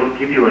away the guilt,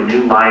 give you a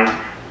new life,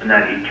 and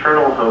that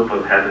eternal hope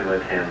of heaven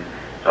with Him.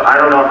 So I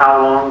don't know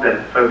how long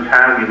that folks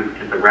have, either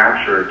get the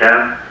rapture or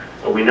death,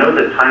 but we know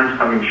that time's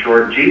coming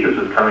short. Jesus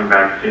is coming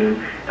back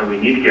soon, and we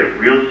need to get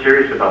real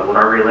serious about what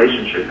our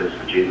relationship is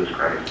with Jesus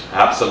Christ.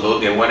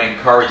 Absolutely. I want to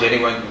encourage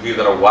anyone of you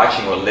that are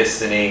watching or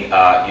listening,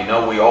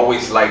 we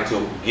always like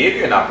to give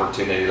you an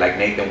opportunity, like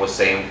Nathan was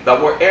saying,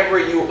 that wherever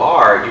you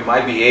are, you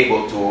might be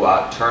able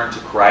to turn to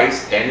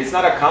Christ. And it's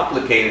not a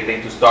complicated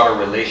thing to start a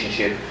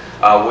relationship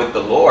with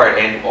the Lord.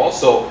 And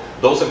also,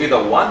 those of you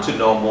that want to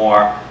know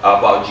more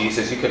about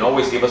Jesus, you can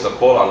always give us a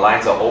call. Our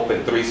lines are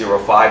open,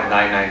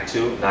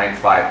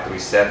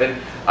 305-992-9537.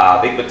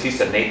 Vic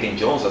Batista, Nathan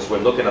Jones, as we're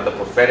looking at the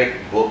prophetic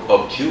book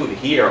of Jude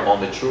here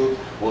on the Truth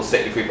Will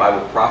Set You Free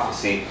Bible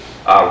Prophecy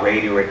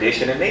radio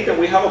edition. And Nathan,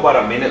 we have about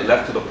a minute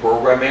left to the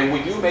program, and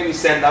would you maybe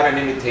send out an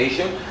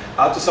invitation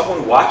to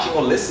someone watching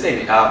or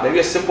listening, maybe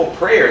a simple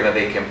prayer that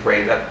they can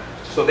pray, that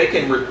so they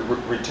can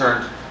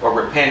return or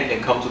repent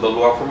and come to the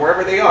Lord from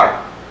wherever they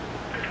are?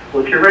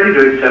 Well, if you're ready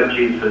to accept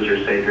Jesus as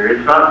your Savior,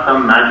 it's not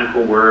some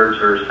magical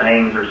words or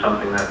sayings or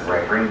something that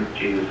brings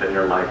Jesus in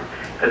your life.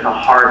 It's a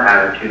heart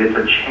attitude. It's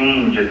a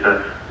change. It's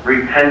a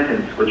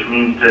repentance, which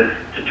means to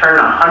turn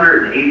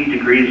 180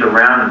 degrees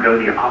around and go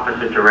the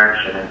opposite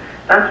direction. And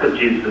that's what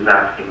Jesus is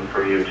asking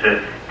for you,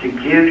 to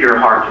give your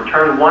heart, to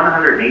turn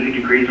 180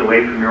 degrees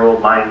away from your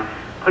old life,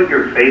 put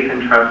your faith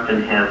and trust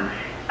in Him,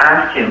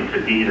 ask Him to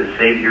be the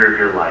Savior of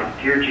your life.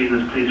 Dear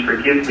Jesus, please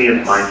forgive me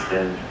of my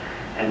sins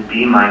and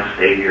be my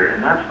Savior.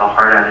 And that's the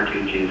heart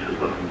attitude Jesus is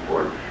looking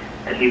for.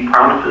 And He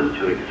promises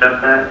to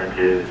accept that and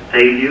to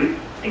save you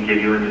and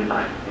give you a new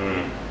life.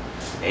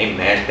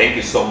 Amen. Thank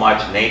you so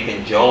much,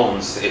 Nathan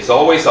Jones. It's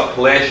always a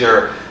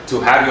pleasure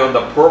to have you on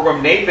the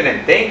program, Nathan,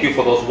 and thank you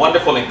for those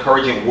wonderful,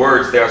 encouraging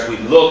words there as we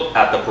look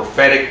at the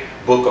prophetic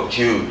book of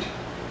Jude.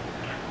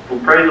 Well,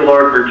 praise the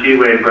Lord for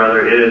T-Way,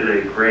 brother. It is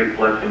a great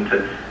blessing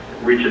to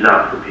reach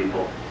out for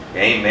people.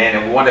 Amen.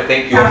 And we want to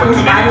thank you all for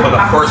tuning in for the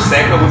first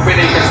segment. We pray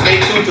that you can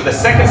stay tuned to the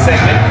second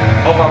segment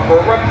of our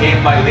program, Game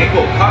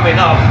Bilingual, coming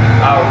up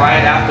right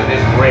after this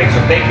break.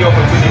 So thank you all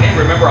for tuning in.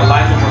 Remember, our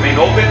lines will remain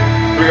open,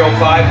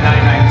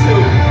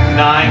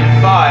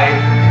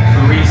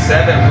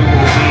 305-992-9537. We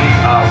will be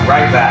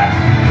right back.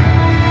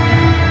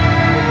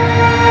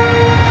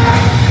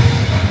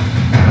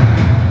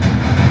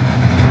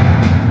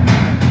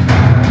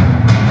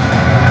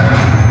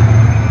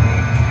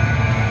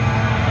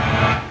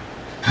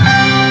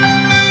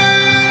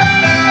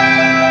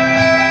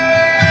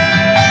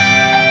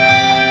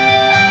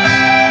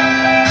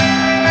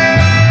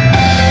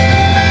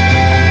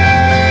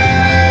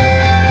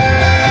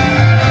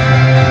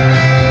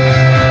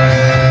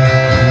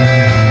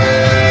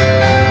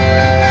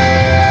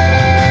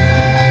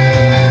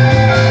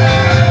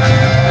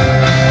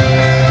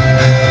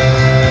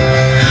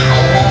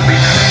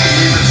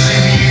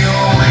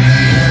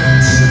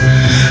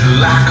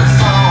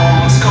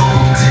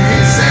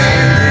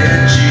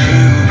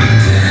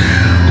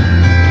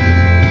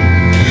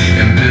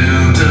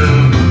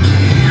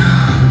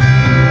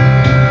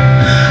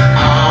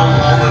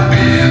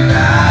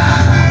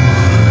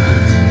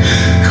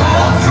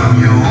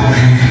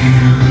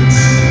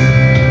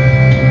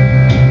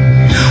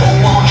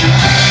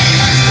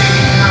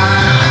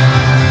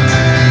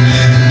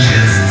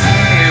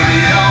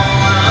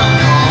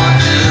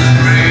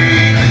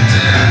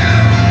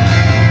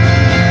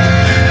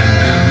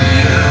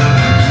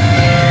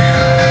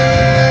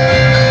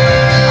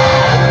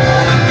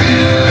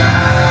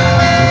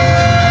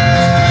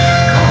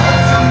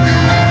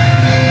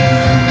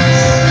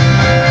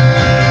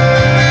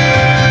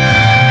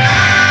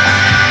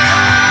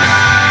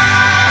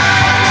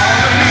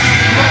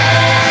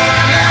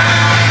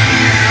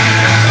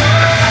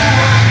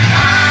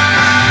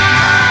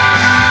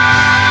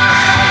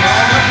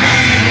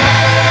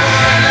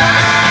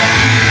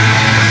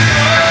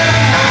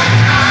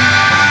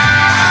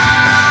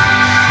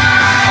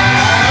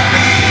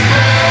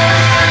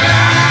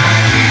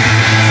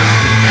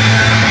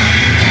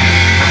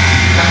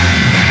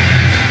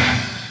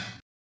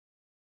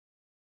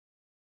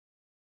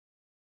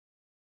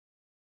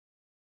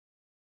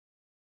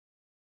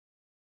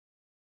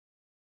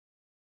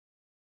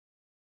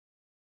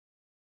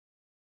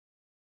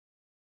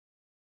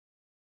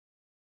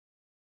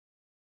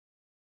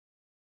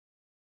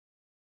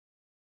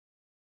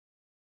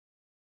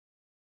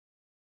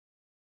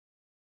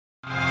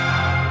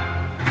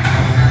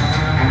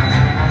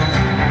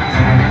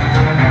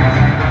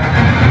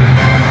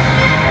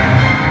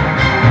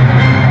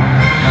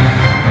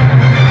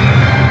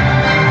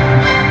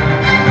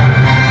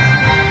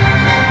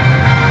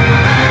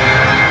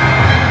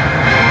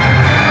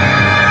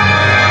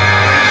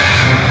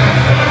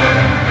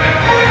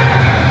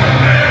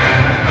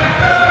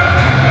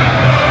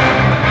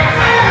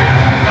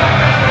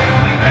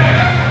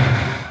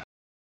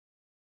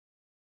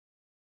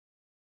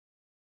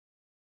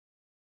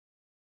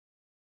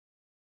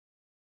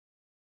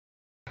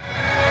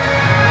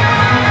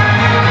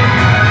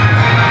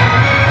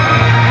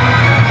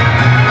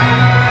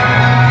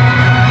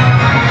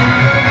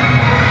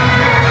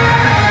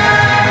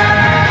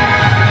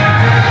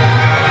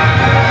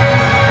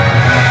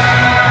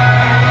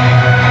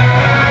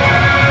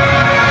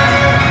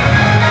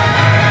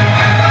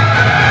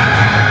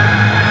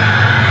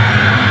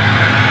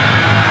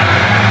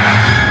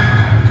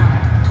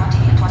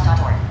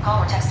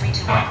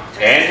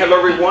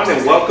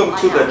 And welcome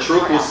to the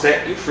Truth Will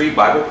Set You Free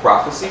Bible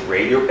Prophecy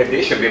Radio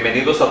Edition.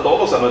 Bienvenidos a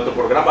todos a nuestro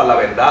programa La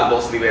Verdad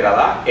Los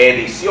Liberará,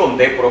 edición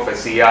de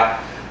profecía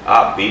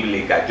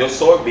bíblica. Yo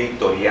soy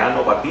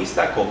Victoriano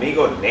Batista,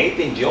 conmigo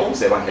Nathan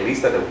Jones,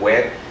 evangelista de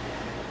web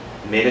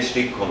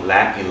ministry con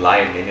Lamb and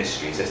Lion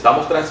Ministries.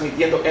 Estamos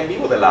transmitiendo en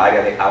vivo de la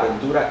área de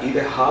Aventura y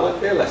de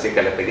Hollandale, así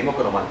que les pedimos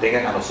que nos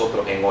mantengan a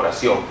nosotros en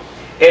oración.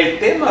 El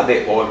tema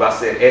de hoy va a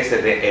ser ese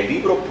de el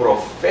libro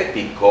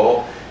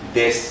profético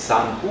de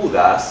San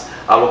Judas,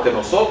 a lo que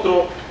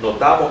nosotros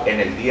notamos en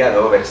el día de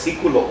hoy,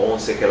 versículo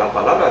 11, que la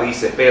palabra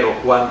dice: pero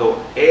cuando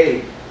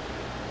el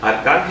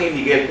arcángel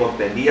Miguel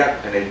contendía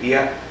en el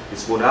día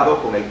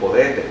disciplinado con el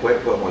poder del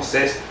cuerpo de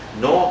Moisés,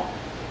 no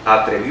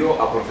atrevió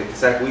a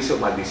profetizar juicio o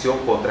maldición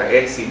contra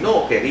él,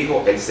 sino que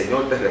dijo: el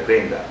Señor te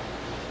reprenda.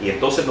 Y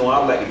entonces no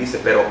habla y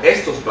dice: pero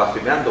estos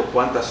blasfemando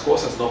cuantas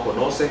cosas no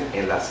conocen,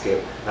 en las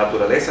que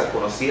naturaleza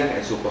conocían,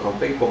 en su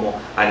corrompen como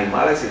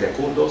animales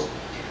iracundos.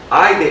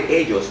 Ay de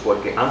ellos,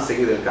 porque han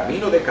seguido el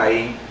camino de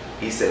Caín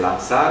y se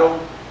lanzaron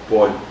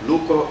por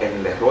lucro en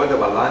el error de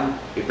Balán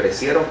y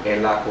perecieron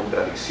en la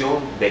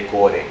contradicción de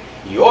Core.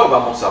 Y hoy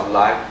vamos a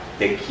hablar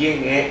de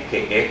quién es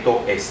que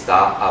esto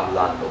está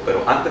hablando.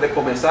 Pero antes de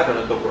comenzar en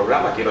nuestro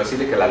programa, quiero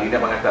decirle que las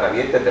líneas van a estar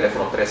abiertas, el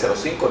teléfono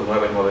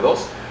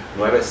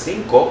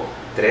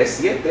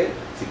 305-992-9537,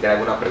 si tiene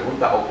alguna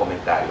pregunta o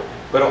comentario.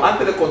 Pero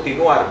antes de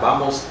continuar,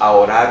 vamos a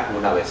orar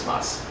una vez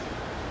más.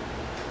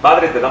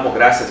 Padre, te damos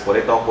gracias por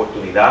esta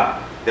oportunidad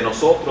de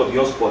nosotros,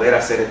 Dios, poder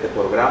hacer este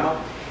programa.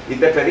 Y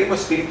te pedimos,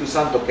 Espíritu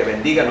Santo, que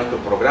bendiga nuestro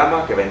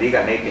programa, que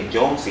bendiga a Nathan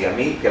Jones y a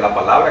mí, que la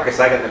palabra que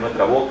salga de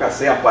nuestra boca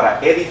sea para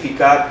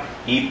edificar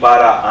y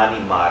para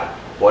animar.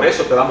 Por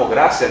eso te damos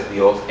gracias,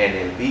 Dios,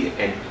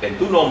 en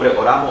tu nombre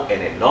oramos,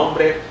 en el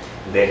nombre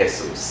de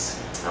Jesús.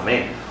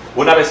 Amén.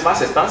 Una vez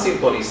más, están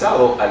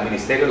sintonizados al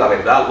Ministerio de la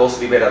Verdad los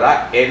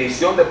liberará,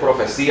 edición de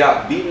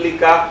profecía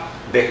bíblica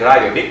de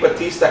radio. Vic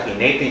Batista y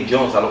Nathan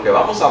Jones, a lo que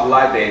vamos a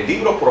hablar del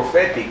libro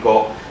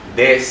profético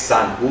de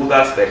San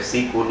Judas,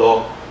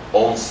 versículo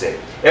 11.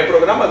 El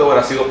programa de hoy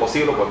ha sido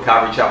posible por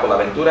Calvary Chapel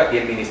Aventura y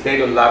el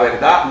Ministerio La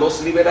Verdad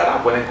los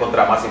liberará. Pueden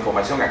encontrar más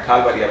información a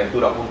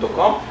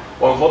calvaryaventura.com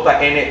o en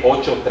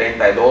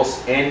JN832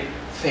 en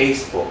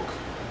Facebook.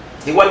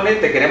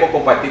 Igualmente queremos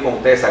compartir con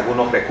ustedes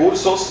algunos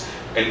recursos.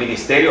 El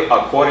Ministerio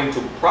According to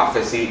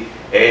Prophecy,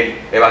 el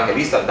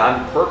evangelista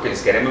Dan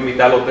Perkins, queremos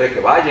invitarlos a ustedes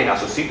que vayan a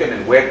su sitio en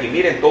el web y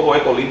miren todos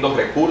estos lindos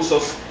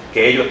recursos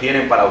que ellos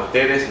tienen para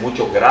ustedes,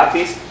 muchos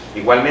gratis,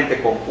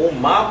 igualmente con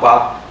un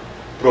mapa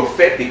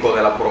profético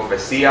de la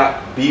profecía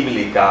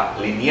bíblica,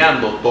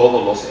 lineando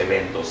todos los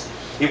eventos.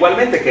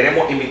 Igualmente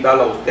queremos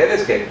invitarlos a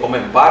ustedes que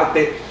tomen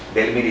parte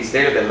del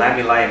ministerio de Lamb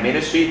and Lion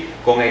Ministry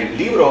con el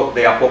libro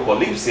de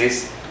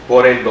Apocalipsis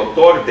por el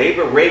doctor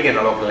David Reagan,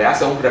 a lo que le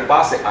hace un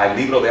repase al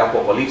libro de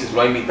Apocalipsis.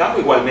 Lo invitamos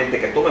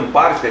igualmente que tomen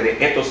parte de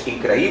estos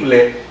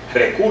increíbles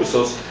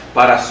recursos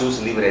para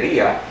sus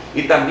librerías.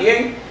 Y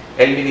también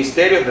el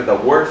ministerio de The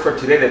Word for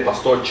Today del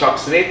pastor Chuck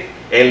Smith,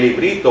 el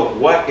librito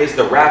What is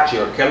the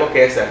Rapture, qué es lo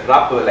que es el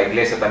rapto de la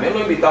iglesia. También lo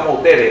invitamos a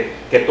ustedes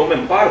que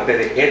tomen parte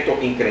de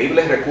estos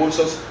increíbles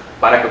recursos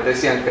para que ustedes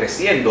sigan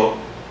creciendo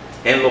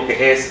en lo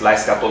que es la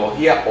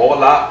escatología o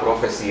la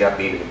profecía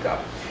bíblica.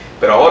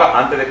 Pero ahora,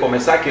 antes de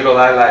comenzar, quiero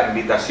dar la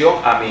invitación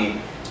a mi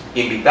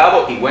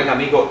invitado y buen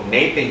amigo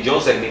Nathan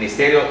Jones del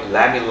ministerio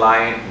Lamb and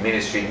Lion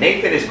Ministry.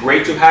 Nathan, it's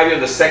great to have you in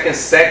the second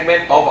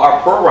segment of our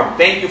program.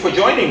 Thank you for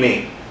joining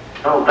me.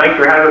 Oh, thanks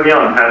for having me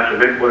on, Pastor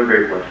Vic. What a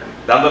great blessing.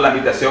 Dando la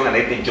invitación a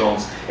Nathan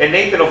Jones. And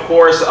Nathan, of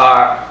course,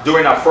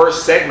 during our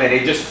first segment,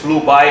 it just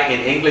flew by in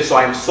English, so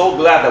I'm so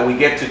glad that we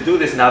get to do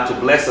this now to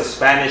bless the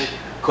Spanish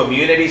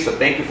community. So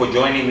thank you for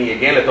joining me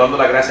again. Le estoy dando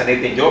la gracia a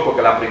Nathan Jones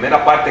porque la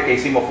primera parte que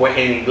hicimos fue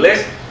en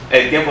inglés.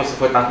 El tiempo se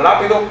fue tan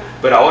rápido,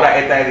 pero ahora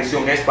esta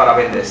edición es para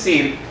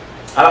bendecir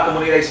a la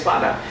comunidad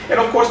hispana. And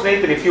of course,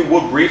 Nathan, if you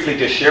would briefly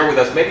just share with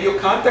us maybe your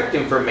contact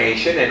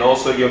information and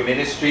also your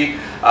ministry,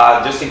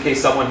 just in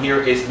case someone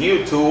here is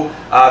new to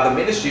the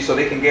ministry, so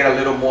they can get a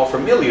little more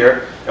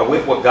familiar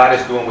with what God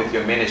is doing with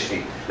your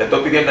ministry. Le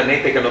estoy pidiendo a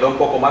Nathan que nos dé un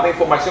poco más de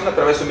información a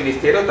través de su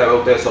ministerio. Tal vez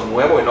ustedes son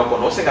nuevos y no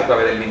conocen a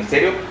través del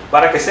ministerio,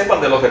 para que sepan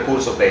de los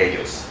recursos de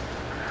ellos.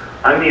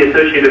 I'm the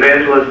Associate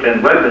Evangelist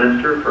and Web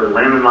Minister for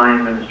Lamb and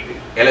Lion Ministries.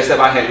 Él es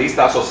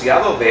evangelista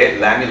asociado de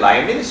Lamb and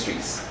Lion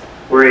Ministries.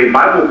 We're a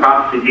Bible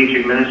prophecy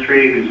teaching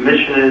ministry whose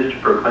mission is to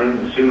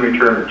proclaim the soon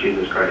return of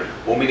Jesus Christ.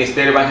 Un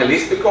ministerio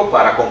evangelístico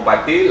para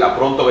compartir la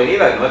pronto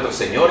venida de nuestro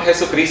Señor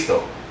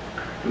Jesucristo.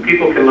 And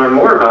people can learn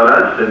more about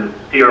us and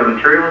see our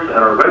materials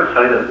at our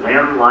website at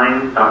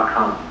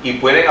lamblion.com. Y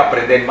pueden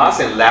aprender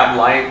más en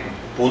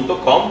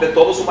lamblion.com de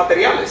todos sus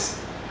materiales.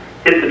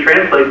 Hit the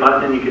translate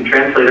button and you can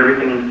translate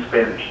everything into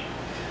Spanish.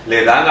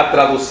 Le dan a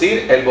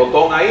traducir el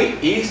botón ahí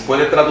y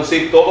puede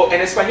traducir todo en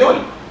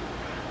español.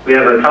 We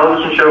have a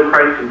television show,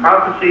 Christ in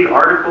Prophecy,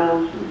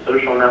 articles, and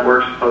social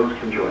networks folks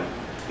can join.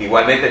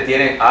 Igualmente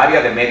tienen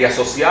área de media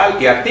social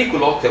y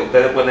artículos que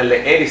ustedes pueden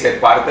leer y ser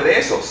parte de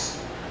esos.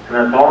 And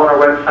that's all on our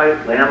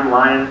website,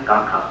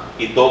 lamblion.com.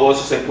 Y todo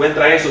eso se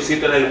encuentra en su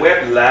sitio en el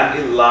web,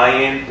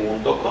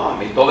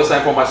 lambandlion.com. Y toda esa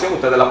información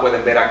ustedes la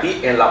pueden ver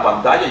aquí en la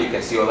pantalla. You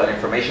can see all that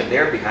information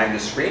there behind the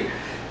screen.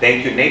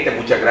 Thank you, Nathan.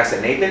 Muchas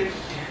gracias, Nathan.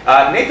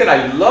 Nathan,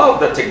 I love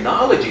the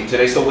technology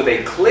today. So with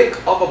a click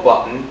of a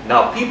button,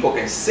 now people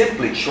can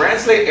simply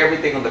translate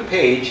everything on the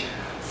page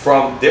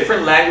from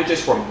different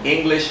languages, from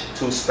English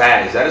to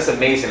Spanish. That is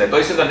amazing. Le estoy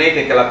diciendo a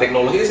Nathan que la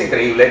tecnología es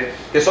increíble,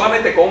 que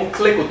solamente con un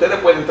clic ustedes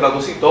pueden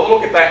traducir todo lo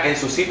que está en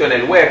su sitio en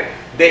el web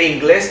de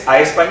inglés a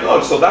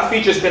español. So that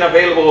feature's been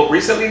available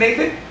recently,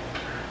 Nathan?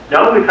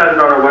 No, we've had it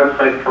on our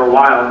website for a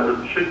while.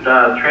 It should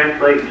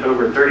translate into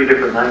over 30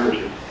 different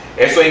languages.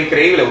 Eso es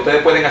increíble.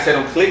 Ustedes pueden hacer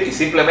un clic y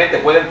simplemente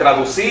pueden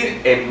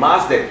traducir en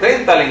más de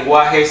 30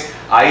 lenguajes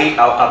ahí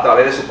a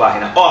través de su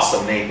página.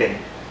 Awesome, Nathan.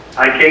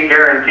 I can't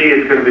guarantee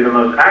it's going to be the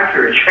most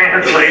accurate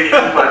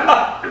translation, but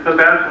it's the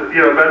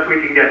best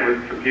we can get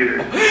with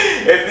computers.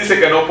 Él dice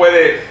que no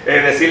puede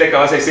decirle que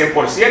va a ser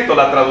 100%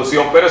 la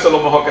traducción, pero eso es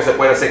lo mejor que se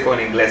puede hacer con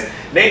inglés.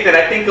 Nathan,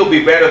 I think it'll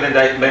be better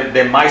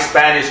than my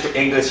Spanish to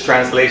English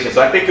translation,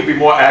 so I think it'll be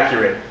more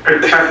accurate.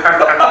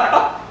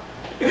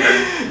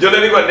 Yo le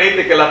digo a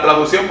Nathan que la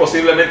traducción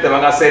posiblemente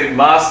van a ser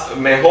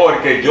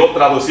mejor que yo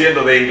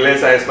traduciendo de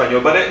inglés a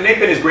español. But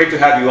Nathan, it's great to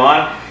have you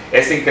on.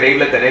 Es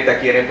increíble tenerte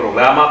aquí en el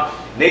programa.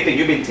 Nathan,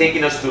 you've been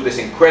taking us through this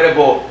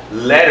incredible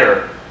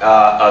letter,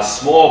 a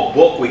small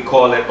book, we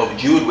call it, of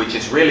Jude, which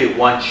is really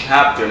one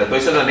chapter. Le estoy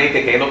diciendo a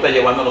Nathan que él nos está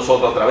llevando a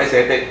nosotros a través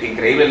de este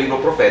increíble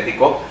libro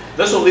profético.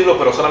 No es un libro,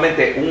 pero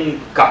solamente un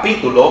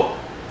capítulo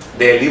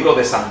del libro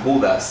de San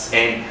Judas.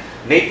 And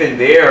Nathan,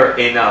 there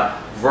in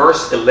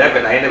verse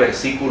 11, ahí en el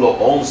versículo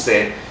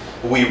 11,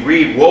 we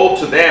read, "Woe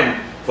to them,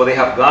 for they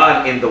have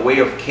gone in the way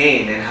of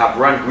Cain, and have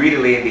run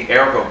greedily in the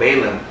error of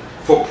Balaam,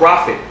 for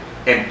profit,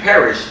 and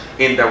perished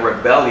in the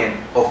rebellion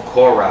of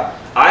Korah.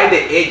 Ay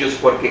de ellos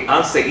porque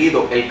han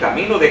seguido el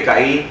camino de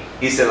Caín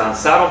y se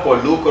lanzaron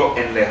por lucro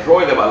en el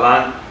error de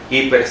Balaam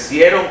y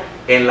pervircieron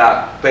en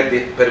la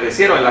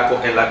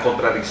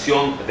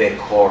contradicción de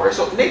Korah."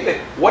 So Nathan,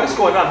 what is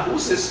going on?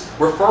 Who's this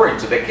referring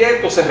to? ¿De qué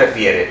esto se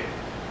refiere?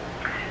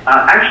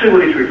 Actually,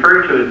 what he's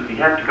referring to is you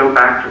have to go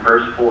back to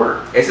verse 4.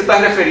 Se está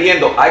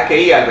refiriendo, hay que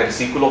ir al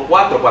versículo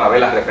 4 para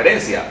ver la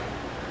referencia.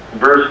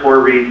 Verse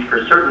 4 reads,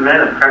 "For certain men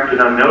have crept in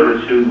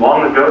unnoticed, who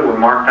long ago were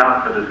marked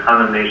out for this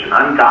condemnation,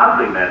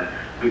 ungodly men,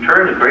 who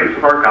turn the grace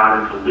of our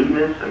God into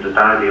lewdness and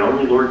deny the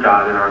only Lord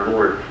God and our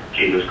Lord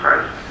Jesus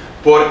Christ."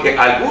 Porque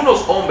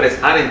algunos hombres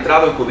han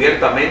entrado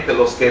encubiertamente,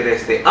 los que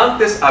desde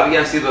antes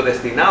habían sido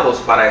destinados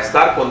para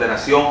estar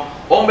condenación.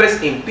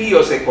 Hombres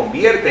impíos se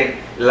convierten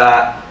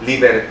la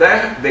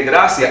libertad de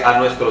gracia a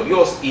nuestro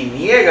Dios y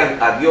niegan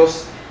a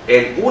Dios,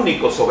 el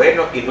único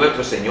soberano y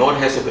nuestro Señor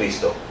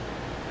Jesucristo.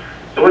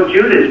 So what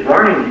Jude is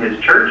warning his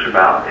church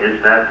about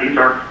is that these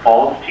are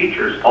false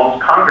teachers,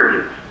 false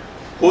congregants.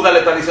 Judas le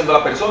está diciendo a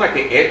la persona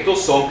que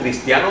estos son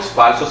cristianos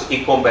falsos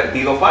y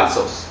convertidos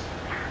falsos.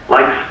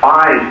 Like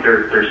spies,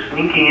 they're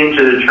sneaking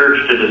into the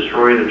church to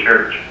destroy the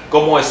church.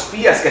 Como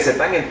espías que se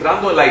están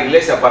entrando en la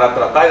iglesia para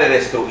tratar de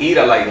destruir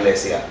a la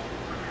iglesia.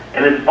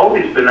 And it's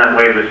always been that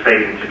way with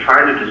Satan, to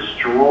try to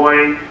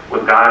destroy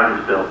what God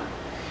has built.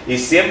 Y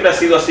siempre ha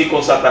sido así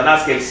con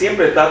Satanás, que él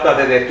siempre trata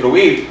de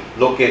destruir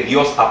lo que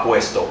Dios ha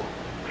puesto.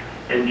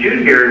 And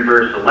Jude here in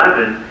verse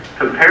 11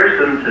 compares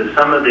them to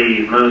some of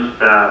the most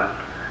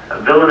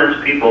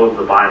villainous people of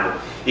the Bible.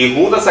 Y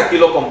Judas aquí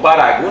lo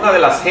compara a alguna de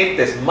las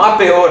gentes más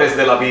peores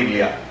de la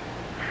Biblia.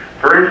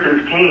 For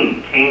instance,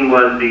 Cain. Cain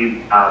was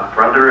the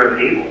brother of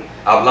Abel.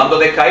 Hablando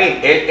de Caín,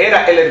 él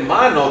era el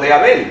hermano de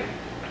Abel.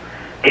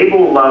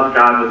 Abel loved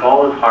God with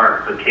all his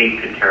heart, but Cain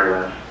could care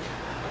less.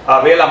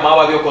 Abel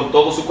amaba a Dios con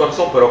todo su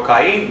corazón, pero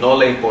Caín no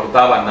le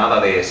importaba nada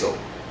de eso.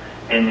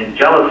 And in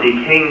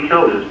jealousy, Cain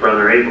killed his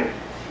brother Abel.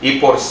 Y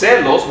por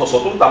celos,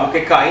 nosotros notamos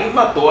que Caín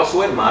mató a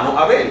su hermano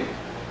Abel.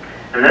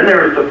 And then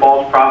there was the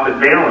false prophet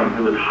Balaam,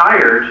 who was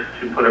hired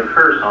to put a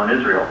curse on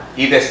Israel.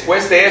 Y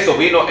después de eso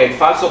vino el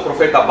falso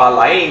profeta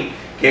Balaín,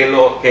 que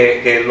lo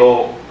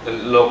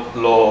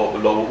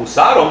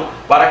usaron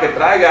para que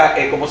traiga,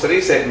 como se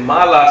dice,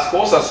 malas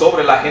cosas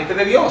sobre la gente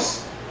de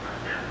Dios.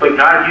 But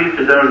God used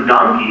his own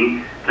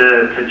donkey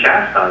to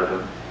chastise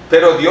him.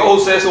 Pero Dios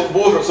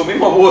usó su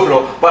mismo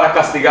burro para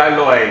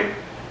castigarlo a él.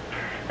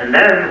 And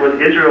then,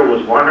 when Israel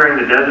was wandering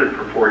the desert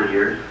for 40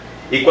 years,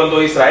 Y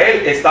cuando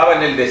Israel estaba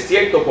en el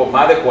desierto por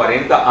más de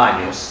 40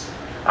 años,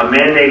 a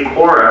man named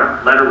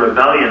Korah led a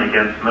rebellion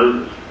against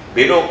Moses.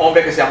 vino un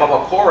hombre que se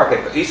llamaba Korah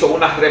que hizo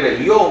una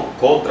rebelión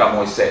contra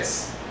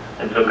Moisés.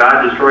 And so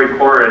God destroyed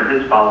Korah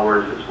and his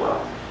followers as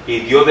well.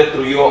 Y Dios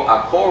destruyó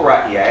a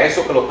Korah y a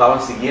esos que lo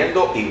estaban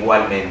siguiendo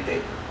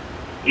igualmente.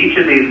 Each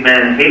of these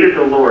men hated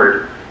the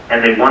Lord,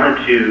 and they wanted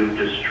to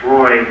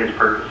destroy his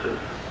purposes.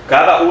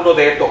 Cada uno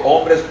de estos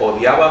hombres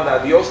odiaban a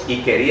Dios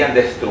y querían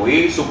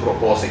destruir su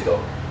propósito.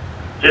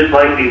 Just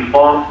like these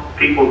false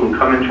people who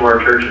come into our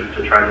churches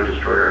to try to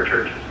destroy our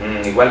churches.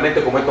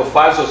 Igualmente como estos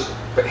falsos,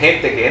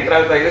 gente que entra a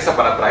la iglesia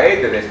para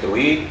traer de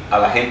destruir a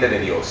la gente de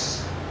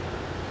Dios.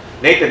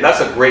 Nathan, that's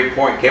a great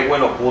point. Qué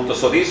bueno punto.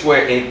 So these were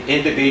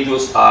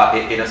individuals,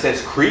 in a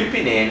sense,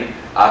 creeping in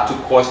to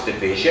cause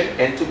division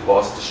and to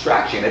cause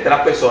distraction. Estas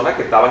eran personas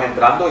que estaban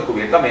entrando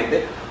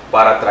encubiertamente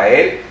para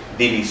traer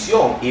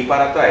división y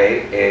para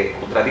traer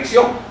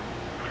contradicción.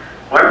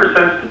 Well, ever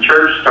since the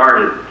church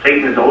started,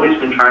 Satan has always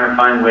been trying to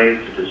find ways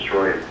to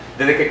destroy it.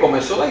 Desde que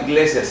comenzó la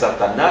iglesia,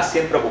 Satanás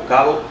siempre ha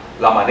buscado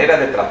la manera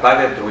de tratar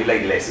de destruir la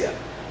iglesia.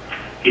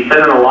 He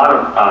sent in a lot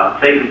of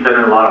Satan sent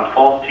in a lot of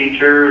false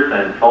teachers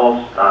and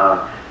false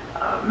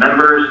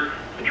members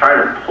to try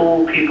to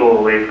pull people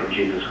away from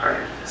Jesus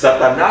Christ.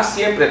 Satanás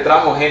siempre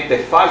trajo gente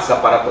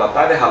falsa para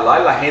tratar de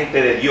jalar la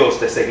gente de Dios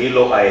de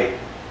seguirlo a él.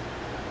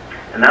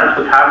 And that's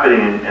what's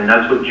happening, and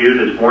that's what Jude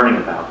is warning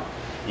about.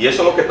 Y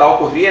eso es lo que está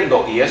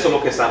ocurriendo, y eso es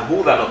lo que San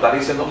Judas nos está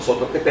diciendo a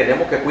nosotros, que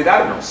tenemos que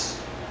cuidarnos.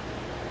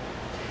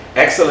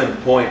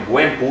 Excellent point,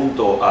 buen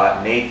punto,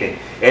 Nathan.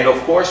 And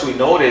of course we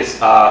notice,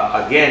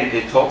 again,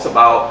 it talks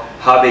about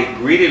how they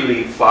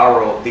greedily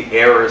followed the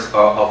errors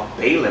of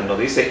Balaam. Nos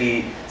dice,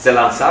 y se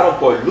lanzaron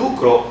por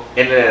lucro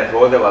en el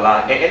error de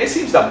Balaam. And it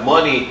seems that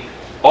money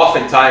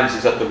oftentimes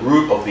is at the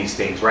root of these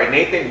things, right,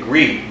 Nathan?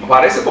 Greed.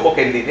 Parece como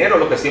que el dinero es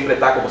lo que siempre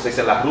está, como se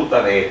dice, en la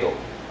ruta de esto.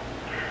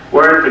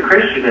 Whereas the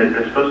Christian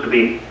is supposed to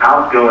be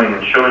outgoing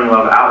and showing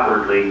love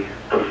outwardly,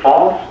 the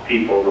false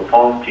people, the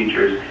false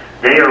teachers,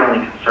 they are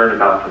only concerned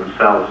about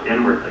themselves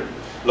inwardly.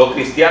 Los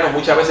cristianos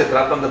muchas veces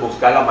tratan de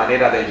buscar la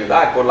manera de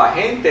ayudar. Por la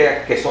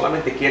gente que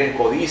solamente quieren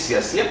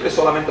codicia, siempre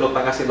solamente lo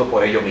están haciendo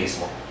por ellos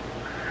mismos.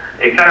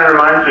 It kind of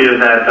reminds me of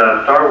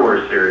that Star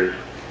Wars series.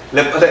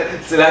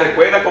 Se la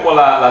recuerda como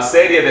la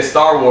serie de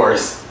Star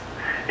Wars.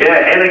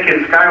 Yeah,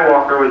 Anakin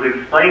Skywalker was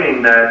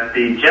explaining that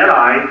the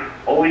Jedi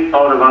always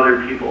thought of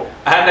other people.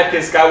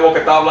 Anakin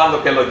Skywalker estaba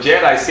hablando que los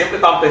Jedi siempre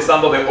están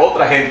pensando de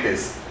otras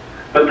gentes.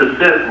 But the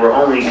Sith were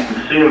only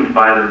consumed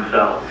by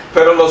themselves.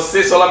 Pero los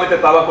Sith solamente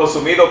estaban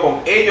consumidos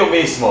con ellos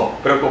mismos,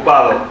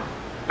 preocupados.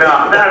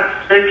 Now,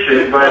 that's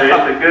fiction, but it's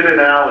a good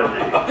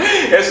analogy.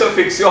 Eso es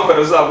ficción,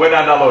 pero es una buena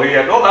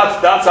analogía. No,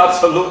 that's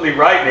absolutely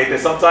right, Nathan.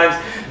 Sometimes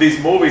these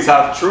movies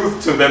have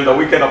truth to them that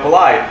we can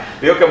apply.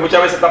 Digo que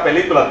muchas veces estas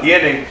películas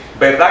tienen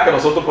verdad que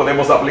nosotros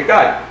podemos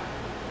aplicar.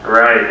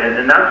 Right,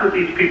 and that's what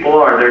these people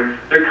are.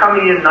 They're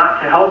coming in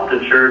not to help the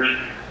church,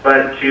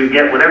 but to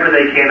get whatever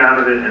they can out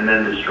of it and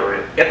then destroy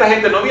it. Esta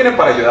gente no viene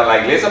para ayudar a la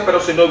iglesia, pero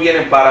si no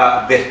vienen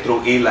para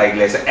destruir la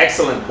iglesia.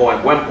 Excellent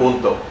point, buen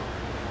punto.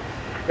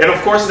 And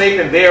of course,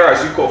 Nathan, there,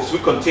 as we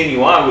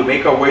continue on, we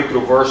make our way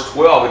through verse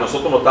 12, y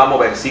nosotros notamos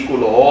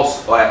versículo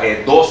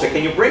 12.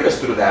 Can you bring us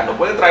through that? ¿Nos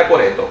puede traer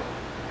por esto?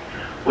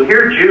 Well,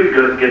 here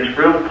Jude gets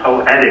real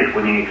poetic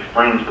when he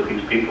explains what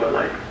these people are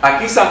like.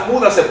 Aquí San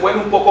Judas se pone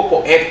un poco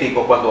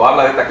poético cuando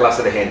habla de esta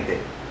clase de gente.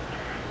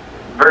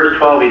 Verse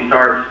 12, he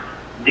starts,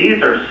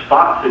 "These are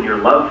spots in your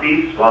love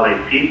feasts while they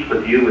feast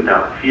with you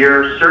without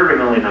fear,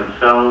 serving only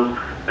themselves.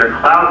 They're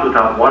clouds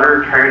without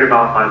water, carried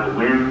about by the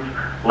winds,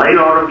 late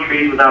autumn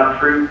trees without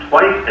fruit,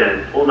 twice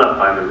dead, pulled up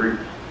by the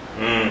roots."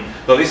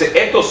 Nos dice,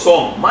 estos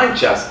son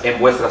manchas en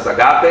vuestras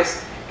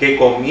agapes que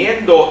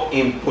comiendo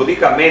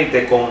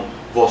impúdicamente con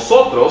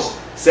vosotros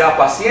se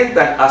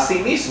apacientan a sí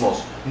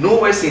mismos,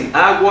 nubes sin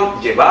agua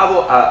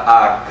llevado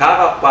a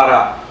cada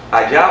para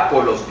allá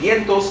por los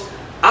vientos,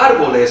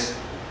 árboles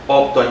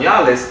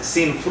otoñales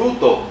sin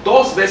fruto,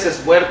 2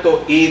 veces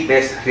muertos y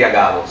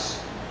desriagados.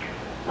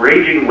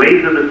 Raging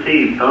waves of the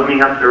sea,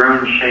 foaming up their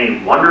own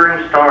shame,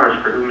 wandering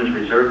stars for whom is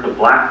reserved the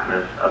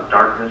blackness of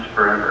darkness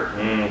forever.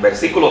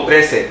 Versículo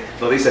 13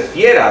 nos dice,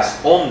 fieras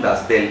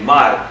ondas del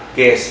mar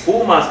que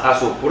espumas a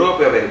su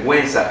propia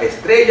vergüenza,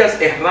 estrellas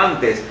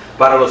errantes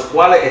para los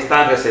cuales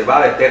están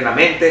reservadas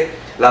eternamente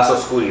las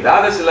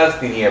oscuridades y las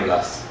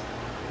tinieblas.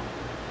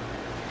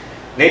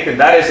 Nathan,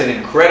 that is an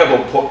incredible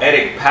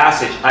poetic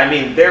passage. I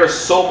mean, there's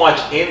so much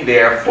in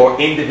there for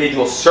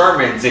individual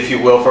sermons, if you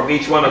will, from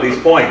each one of these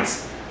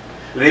points.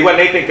 Le digo a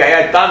Nathan que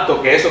hay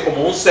tanto que eso es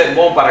como un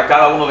sermón para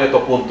cada uno de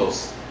estos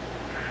puntos.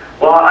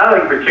 Well, I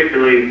like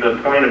particularly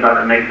the point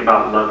about it makes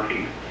about love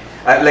feasts.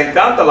 Le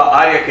encanta la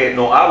área que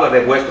nos habla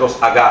de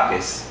vuestros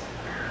agapes.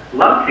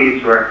 Love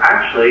feasts were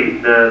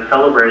actually the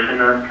celebration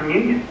of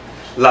communion.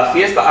 La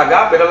fiesta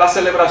agape era la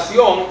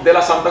celebración de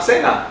la Santa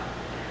Cena.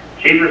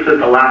 Jesus at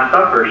the Last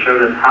Supper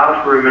showed us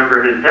how to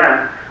remember his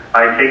death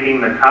by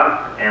taking the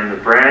cup and the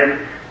bread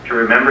to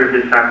remember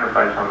his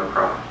sacrifice on the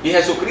cross. Y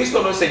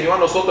Jesucristo nos enseñó a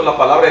nosotros la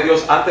palabra de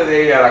Dios antes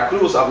de ir a la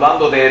cruz,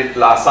 hablando de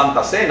la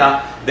Santa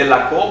Cena, de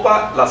la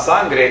copa, la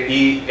sangre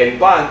y el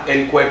pan,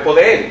 el cuerpo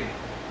de él.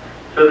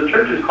 So the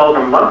churches call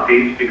them love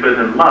feasts because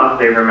in love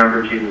they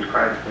remember Jesus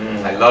Christ.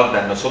 I love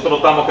that. Nosotros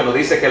notamos que nos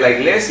dice que la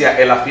iglesia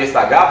es la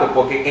fiesta agape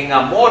porque en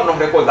amor nos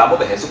recordamos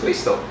de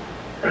Jesucristo.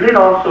 And they'd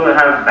also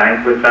have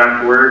banquets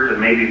afterwards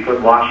and maybe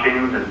foot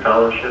washings and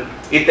fellowship.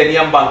 Y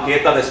tenían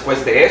banqueta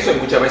después de eso y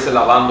muchas veces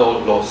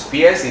lavando los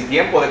pies y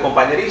tiempo de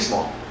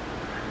compañerismo.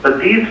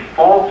 But these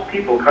false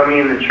people coming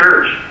in the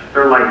church,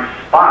 they're like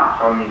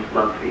spots on these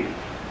love feasts.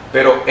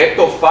 Pero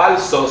estos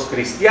falsos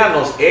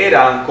cristianos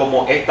eran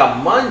como esta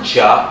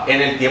mancha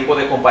en el tiempo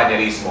de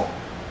compañerismo.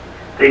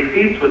 They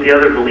feast with the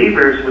other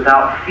believers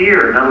without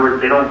fear. In other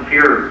words, they don't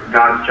fear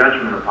God's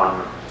judgment upon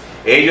them.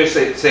 Ellos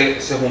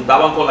se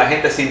juntaban con la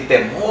gente sin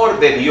temor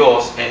de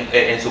Dios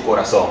en su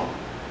corazón.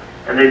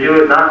 And they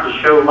do it not to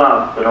show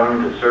love, but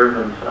only to serve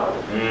themselves.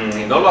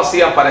 Y no lo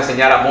hacían para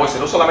enseñar amor,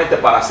 sino solamente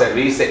para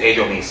servirse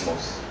ellos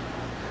mismos.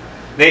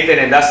 Nathan,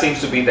 and that seems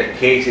to be the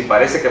case. Y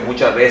parece que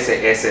muchas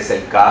veces ese es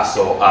el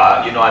caso.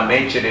 I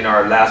mentioned in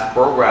our last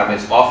program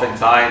is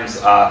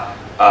oftentimes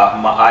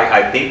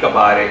I think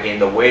about it in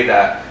the way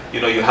that,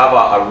 you have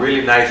a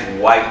really nice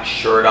white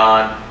shirt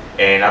on,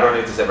 and I don't know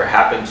if this ever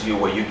happened to you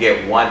where you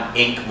get one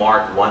ink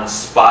mark, one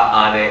spot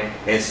on it,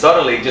 and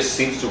suddenly it just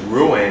seems to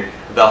ruin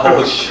the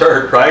whole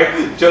shirt, right?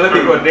 Yo le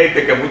digo a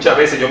Nathan que muchas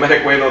veces yo me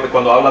recuerdo de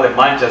cuando habla de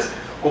manchas,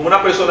 como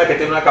una persona que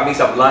tiene una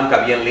camisa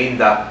blanca bien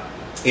linda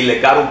y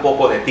le cae un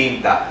poco de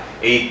tinta,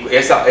 y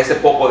ese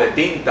poco de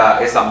tinta,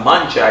 esa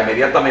mancha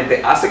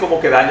inmediatamente hace como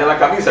que daña la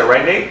camisa,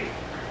 right, Nate?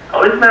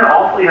 Oh, isn't that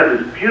awful? You have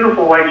this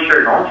beautiful white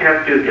shirt, and all you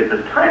have to do is get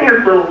this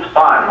tiniest little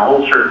spot, and the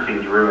whole shirt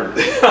seems ruined.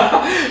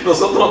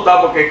 Nosotros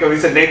notamos que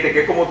dice Nate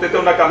que es como usted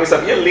tiene una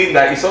camisa bien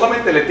linda y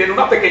solamente le tiene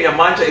una pequeña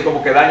mancha y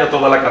como que daña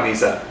toda la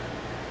camisa.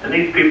 And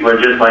these people are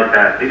just like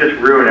that. They just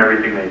ruin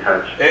everything they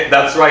touch.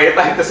 That's right.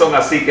 Esta gente son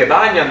así, que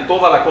dañan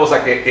toda la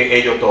cosa que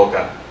ellos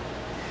tocan.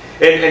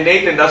 And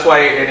Nathan, that's why,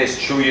 and it's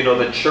true,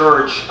 the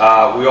church,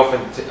 we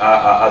often,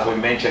 as we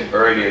mentioned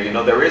earlier,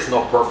 there is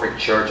no perfect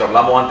church.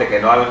 Hablamos antes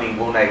que no hay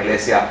ninguna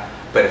iglesia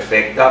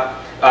perfecta.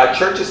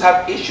 Churches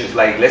have issues,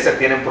 la iglesia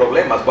tienen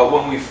problemas, but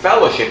when we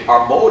fellowship,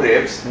 our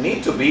motives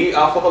need to be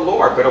for the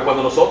Lord. Pero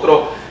cuando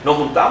nosotros nos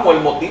juntamos,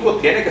 el motivo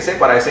tiene que ser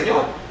para el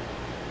Señor.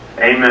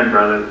 Amen,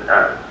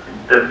 brother.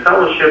 The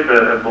fellowship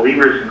of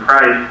believers in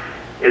Christ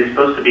is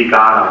supposed to be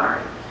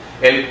God-honoring.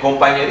 El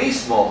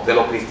compañerismo de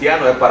los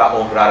cristianos es para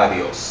honrar a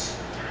Dios.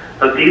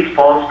 But these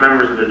false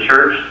members of the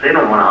church, they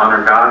don't want to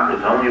honor God.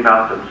 It's only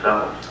about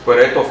themselves.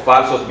 Pero estos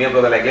falsos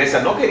miembros de la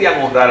iglesia no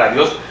querían honrar a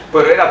Dios,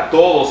 pero era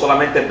todo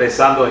solamente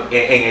pensando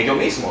en ellos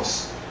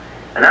mismos.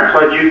 And that's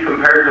why Jude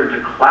compares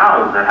them to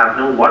clouds that have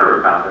no water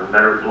about them,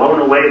 that are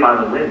blown away by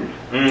the wind.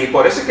 Y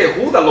por eso es que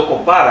Judas lo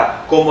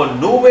compara como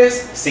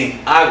nubes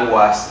sin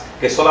aguas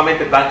que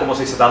solamente están como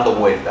si se dando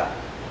vuelta.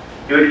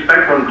 You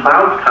expect when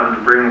clouds come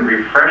to bring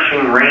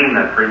refreshing rain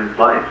that brings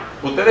life.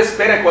 Usted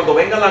espera cuando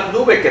vengan las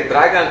nubes que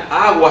traigan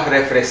agua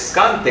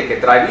refrescante que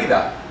trae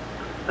vida.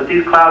 But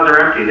these clouds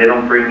are empty. They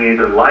don't bring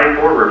either life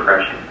or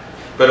refreshing.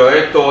 Pero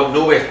estos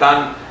nubes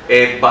están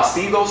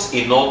vacíos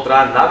y no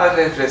traen nada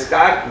de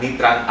refrescar ni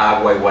traen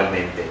agua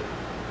igualmente.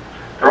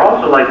 They're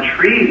also like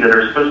trees that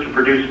are supposed to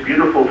produce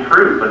beautiful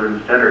fruit, but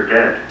instead are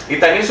dead. Y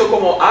también son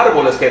como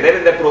árboles que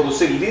deben de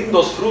producir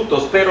lindos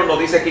frutos, pero no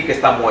dice aquí que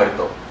está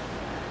muerto.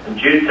 And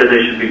Jude said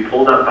they should be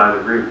pulled up by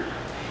the roots.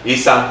 Y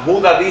San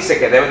Judas dice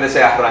que deben de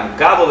ser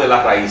arrancados de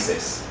las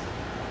raíces.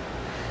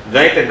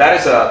 Nathan,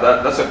 that's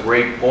a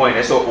great point.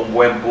 Eso es un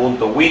buen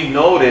punto. We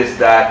notice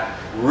that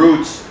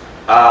roots,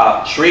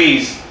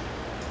 trees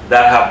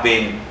that have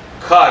been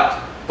cut,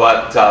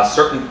 but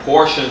certain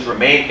portions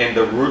remain and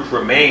the roots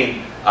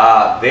remain,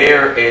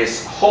 there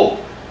is hope.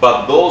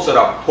 But those that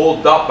are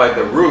pulled up by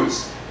the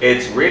roots,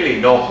 it's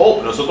really no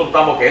hope. Nosotros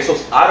notamos que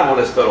esos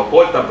árboles pero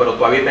cortan, pero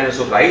todavía tienen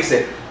sus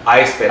raíces.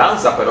 Hay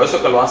esperanza, pero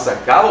eso que lo han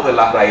sacado de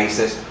las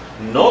raíces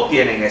no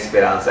tienen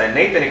esperanza. And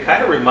Nathan, it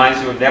kind of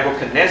reminds you of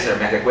Nebuchadnezzar.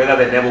 Me recuerda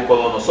de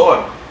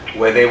Nabucodonosor,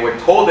 where they were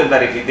told him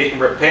that if he didn't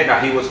repent,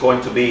 that he was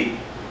going to be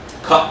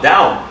cut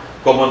down.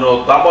 Como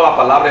notamos la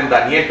palabra en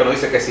Daniel, que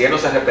nos dice que si él no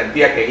se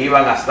arrepentía, que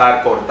iban a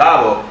estar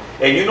cortados.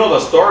 And you know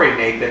the story,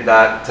 Nathan,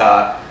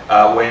 that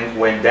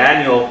when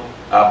Daniel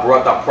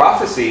brought the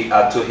prophecy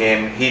to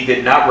him, he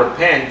did not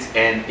repent,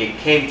 and it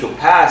came to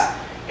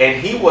pass. And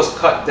he was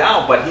cut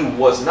down, but he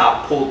was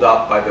not pulled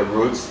up by the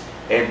roots.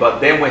 But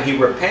then when he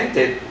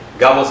repented,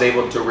 God was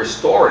able to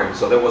restore him.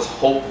 So there was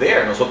hope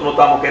there. Nosotros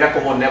notamos que era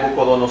como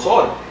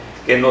Nabucodonosor,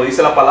 que nos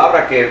dice la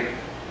palabra que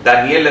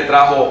Daniel le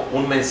trajo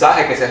un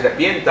mensaje que se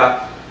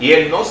arrepienta, y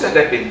él no se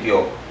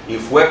arrepintió, y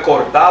fue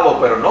cortado,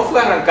 pero no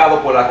fue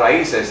arrancado por las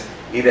raíces,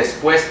 y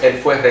después él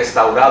fue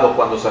restaurado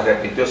cuando se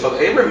arrepintió. So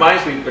it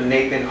reminds me,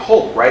 Nathan,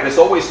 hope, right? There's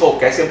always hope,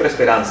 que hay siempre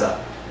esperanza.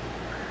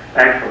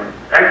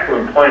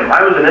 Excellent point.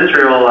 I was in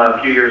Israel a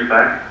few years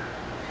back.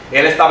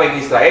 Él estaba en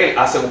Israel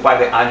hace un par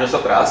de años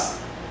atrás.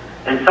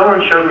 And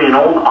someone showed me an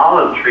old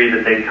olive tree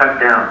that they cut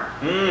down.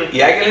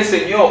 Y alguien le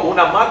enseñó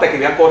una mata que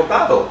habían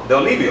cortado de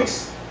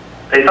olivos.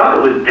 They thought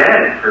it was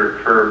dead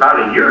for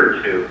about a year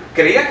or two.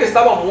 Creía que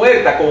estaba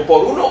muerta como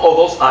por 1 o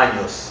 2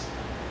 años.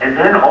 And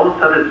then all of a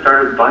sudden it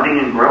started budding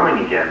and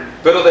growing again.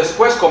 Pero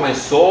después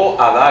comenzó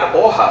a dar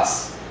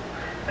hojas.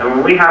 And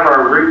when we have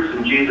our roots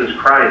in Jesus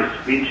Christ,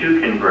 we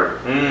too can grow.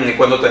 Y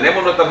cuando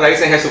tenemos nuestras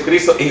raíces en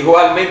Jesucristo,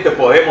 igualmente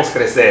podemos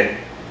crecer.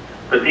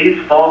 But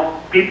these false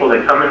people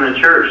that come in the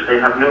church, they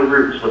have no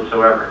roots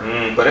whatsoever.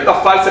 Pero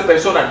estas falsas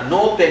personas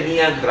no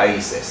tenían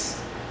raíces.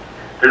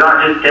 They're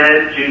not just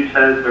dead, Jude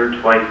says, they're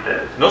twice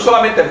dead. No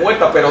solamente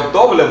muertas, pero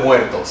doble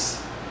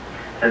muertos.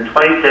 And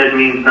twice dead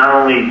means not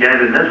only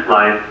dead in this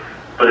life,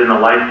 but in the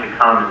life to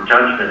come in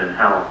judgment in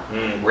hell.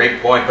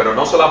 Great point. Pero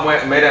no solo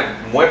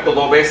muerto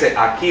 2 veces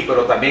aquí,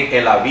 pero también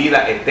en la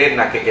vida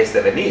eterna que es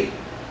de venir.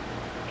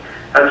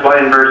 That's why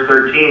in verse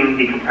 13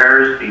 he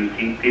compares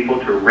these people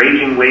to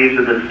raging waves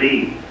of the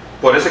sea.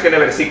 Por eso que en el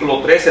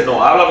versículo 13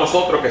 nos habla a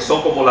nosotros que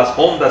son como las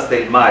ondas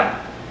del mar.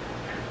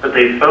 But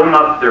they foam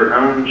up their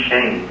own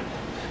shame.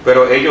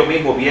 Pero ellos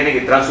mismos vienen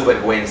y traen su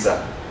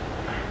vergüenza.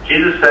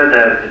 Jesus said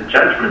that at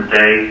Judgment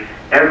Day,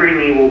 every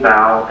knee will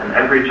bow and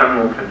every tongue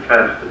will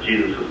confess that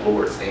Jesus is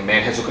Lord.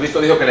 Amén.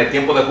 Jesucristo dijo que en el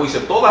tiempo de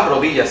juicio todas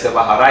rodillas se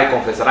bajará y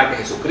confesarán que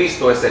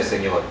Jesucristo es el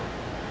Señor.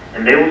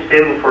 And they will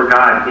stand before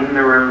God in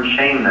their own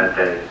shame that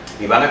day.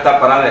 Y van a estar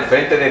parados en el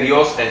frente de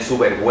Dios en su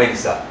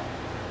vergüenza.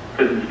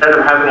 Because instead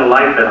of having a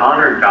life that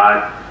honored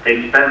God,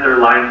 they spent their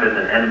life as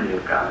an enemy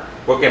of God.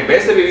 Porque en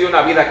vez de vivir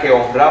una vida que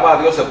honraba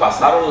a Dios, se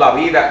pasaron la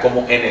vida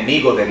como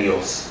enemigo de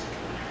Dios.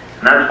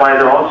 And that's why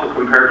they're also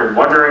compared to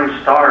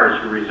wandering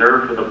stars who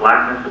reserve for the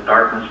blackness of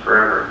darkness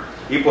forever.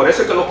 Y por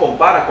eso es que lo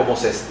compara como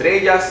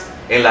estrellas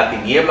en la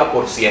tiniebla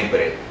por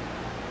siempre.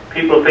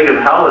 People think of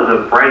hell as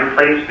a bright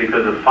place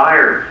because of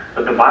fire,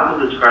 but the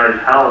Bible describes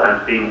hell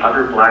as being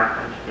utter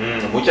blackness.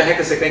 Mucha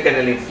gente se cree que en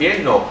el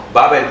infierno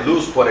va a haber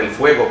luz por el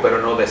fuego,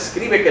 pero no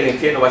describe que el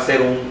infierno va a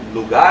ser un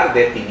lugar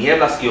de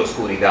tinieblas y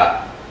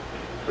oscuridad.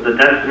 So the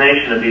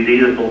destination of these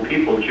evil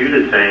people, Jude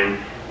is saying,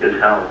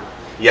 is hell.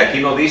 Y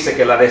aquí nos dice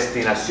que la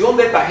destinación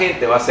de esta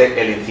gente va a ser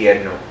el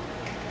infierno.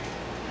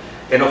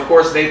 And of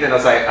course, Nathan,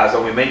 as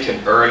we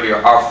mentioned earlier,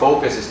 our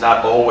focus is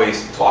not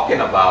always talking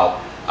about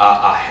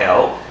a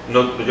hell.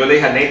 No, yo le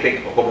dije a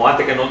Nathan, como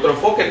antes, que nuestro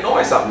enfoque no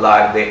es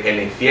hablar del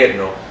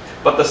infierno.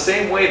 But the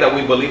same way that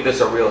we believe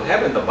there's a real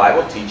heaven, the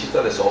Bible teaches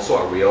that there's also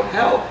a real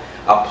hell.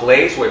 A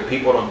place where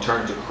people don't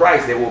turn to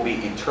Christ, they will be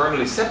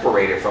eternally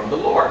separated from the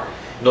Lord.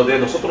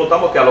 Nosotros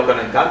notamos que a lo que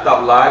nos encanta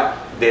hablar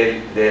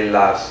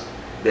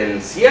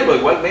del cielo,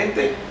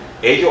 igualmente,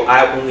 ellos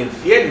hay un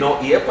infierno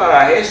y es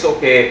para eso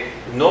que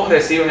no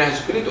reciben a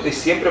Jesucristo y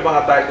siempre van a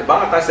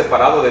estar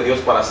separados de Dios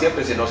para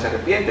siempre si no se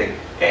arrepienten.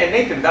 And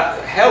Nathan,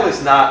 hell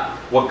is not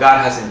what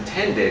God has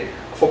intended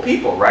for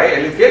people, right?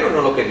 El infierno no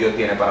es lo que Dios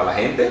tiene para la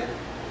gente.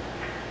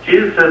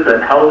 Jesus says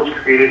that hell was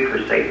created for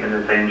Satan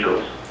and his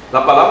angels.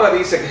 La palabra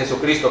dice que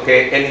Jesucristo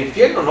que el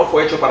infierno no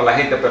fue hecho para la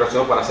gente, pero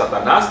sino para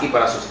Satanás y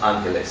para sus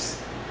ángeles.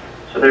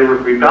 So they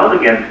rebelled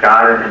against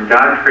God, and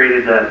God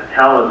created that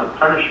hell as a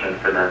punishment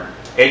for them.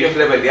 Ellos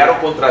rebelaron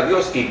contra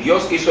Dios y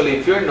Dios hizo el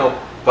infierno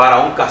para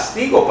un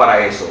castigo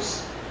para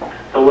esos.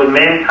 So when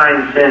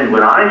mankind sinned,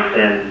 when I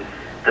sinned,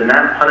 then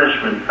that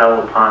punishment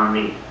fell upon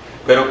me.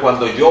 Pero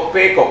cuando yo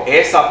peco,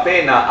 esa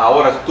pena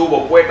ahora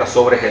estuvo puesta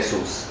sobre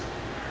Jesús.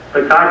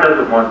 But God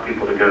doesn't want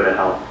people to go to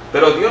hell.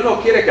 Pero Dios no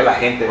quiere que la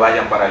gente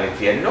vaya para el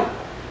infierno.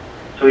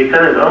 So he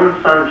sent his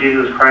own son,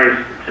 Jesus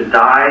Christ, to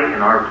die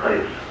in our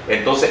place.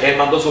 Entonces Él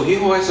mandó a su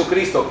Hijo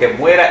Jesucristo que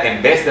muera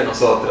en vez de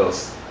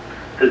nosotros.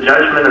 The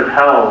judgment of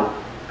hell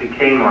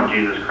became on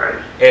Jesus Christ.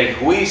 El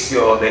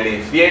juicio del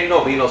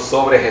infierno vino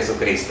sobre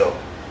Jesucristo.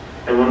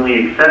 And when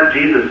we accept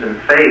Jesus in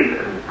faith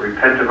and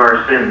repent of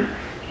our sins,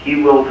 He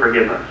will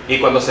forgive us. Y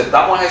cuando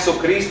aceptamos a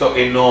Jesucristo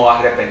y nos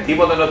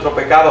arrepentimos de nuestros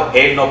pecados,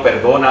 Él nos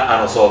perdona a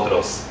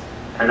nosotros.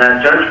 And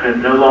that judgment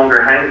no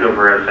longer hangs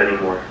over us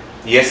anymore.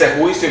 Y ese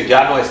juicio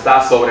ya no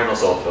está sobre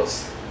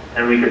nosotros.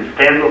 And we can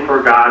stand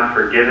before God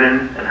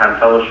forgiven and have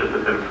fellowship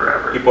with Him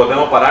forever. Y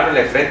podemos parar en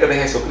el frente de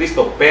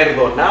Jesucristo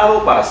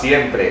perdonado para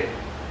siempre.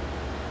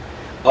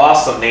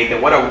 Awesome,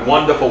 Nathan. What a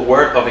wonderful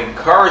word of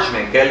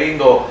encouragement. Qué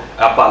lindo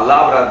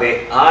palabra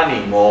de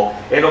ánimo.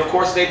 And of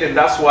course, Nathan,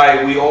 that's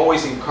why we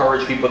always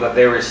encourage people that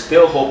there is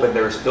still hope and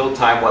there is still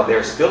time. While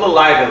they're still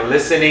alive and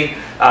listening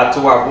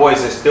to our voice,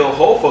 there's still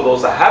hope for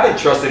those that haven't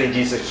trusted in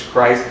Jesus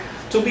Christ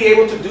to be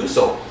able to do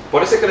so.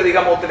 Por eso es que le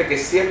digamos a ustedes que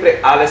siempre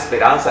hay la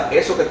esperanza.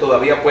 Eso que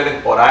todavía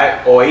pueden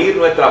orar, oír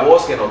nuestra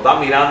voz, que nos están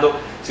mirando.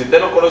 Si usted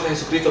no conoce a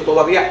Jesucristo,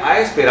 todavía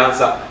hay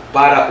esperanza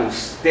para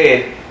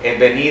usted en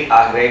venir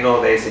al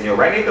reino del Señor.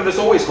 Right, Nathan? There's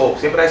always hope.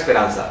 Siempre hay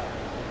esperanza.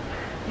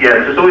 Yes,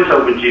 there's always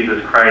hope with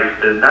Jesus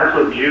Christ. And that's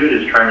what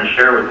Jude is trying to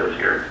share with us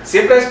here.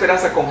 Siempre hay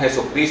esperanza con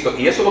Jesucristo.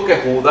 Y eso es lo que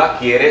Judas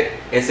quiere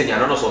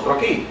enseñar a nosotros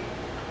aquí.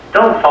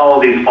 Don't follow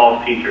these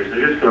false teachers.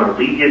 They're just going to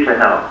lead you to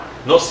hell.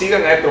 No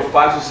sigan a estos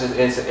falsos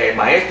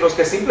maestros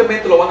que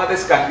simplemente lo van a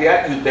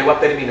descarriar y usted va a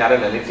terminar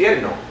en el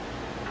infierno.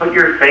 Put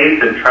your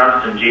faith and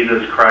trust in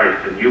Jesus Christ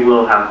and you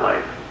will have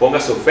life.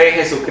 Ponga su fe en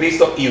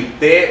Jesucristo y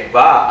usted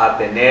va a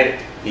tener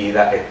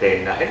vida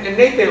eterna. And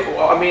Nathan,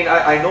 I mean,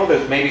 I know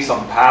there's maybe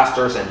some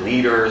pastors and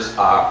leaders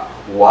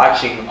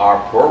watching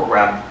our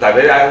program. Tal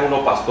vez hay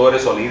unos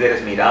pastores o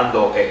líderes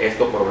mirando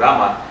este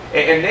programa.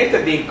 And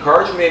Nathan, the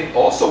encouragement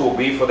also will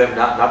be for them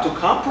not to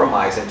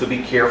compromise and to be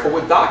careful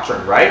with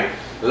doctrine, right?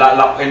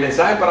 El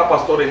mensaje para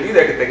pastores y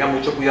líderes que tengan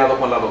mucho cuidado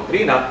con la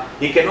doctrina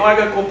y que no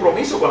hagan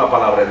compromiso con la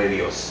palabra de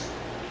Dios.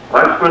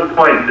 Well, that's a good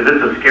point, because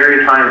it's a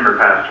scary time for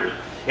pastors.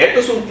 Esto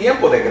es un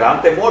tiempo de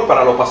gran temor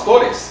para los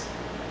pastores.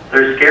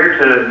 They're scared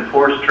to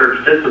enforce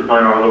church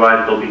discipline or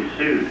otherwise they'll be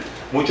sued.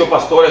 Muchos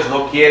pastores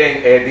no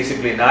quieren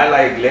disciplinar a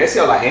la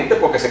iglesia o la gente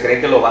porque se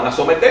creen que lo van a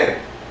someter.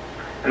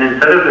 And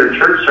instead of their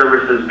church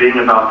services being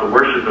about the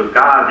worship of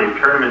God, they've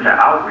turned them into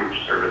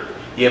outreach services.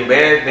 Y en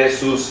vez de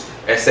sus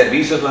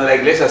servicios de la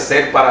iglesia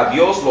ser para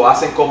Dios, lo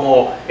hacen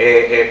como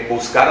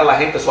buscar a la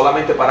gente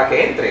solamente para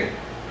que entren.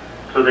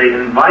 So they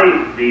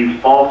invite these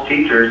false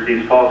teachers,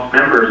 these false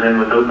members in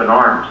with open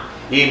arms.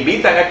 Y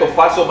invitan a estos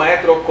falsos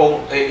maestros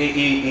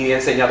y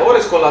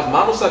enseñadores con las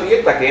manos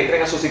abiertas que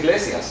entren a sus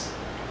iglesias.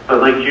 But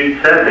like Jude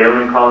said, they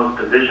only cause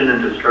division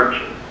and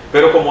destruction.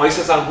 Pero como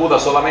dice San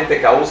Judas,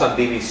 solamente causan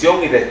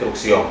división y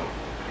destrucción.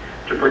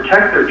 To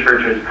protect their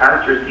churches,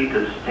 pastors need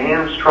to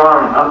stand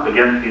strong up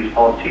against these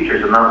false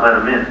teachers and not let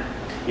them in.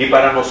 Y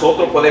para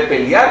nosotros poder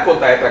pelear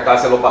contra esta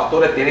clase, los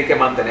pastores tienen que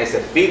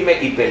mantenerse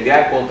firmes y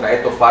pelear contra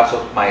estos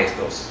falsos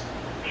maestros.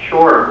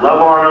 Sure,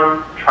 love on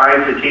them, try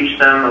to teach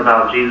them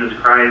about Jesus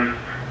Christ,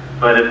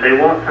 but if they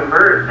won't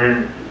convert,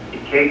 then you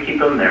can't keep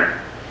them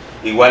there.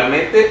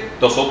 Igualmente,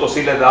 nosotros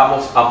sí les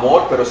damos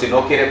amor, pero si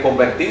no quieren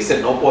convertirse,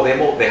 no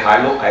podemos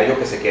dejarlo a ellos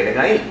que se queden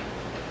ahí.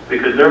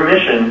 Because their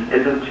mission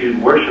isn't to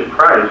worship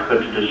Christ,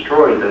 but to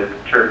destroy the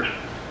church.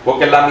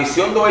 Porque la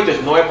misión de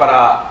ellos no es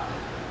para,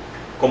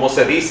 como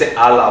se dice,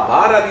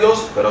 alabar a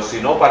Dios, pero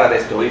sino para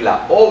destruir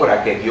la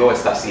obra que Dios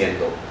está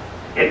haciendo.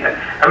 Yeah.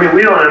 I mean,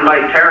 we don't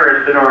invite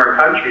terrorists into our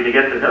country to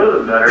get to know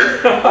them better.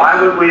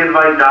 Why would we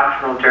invite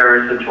doctrinal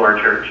terrorists into our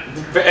church?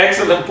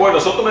 Excellent point.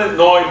 Nosotros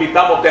no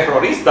invitamos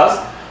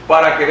terroristas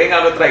para que vengan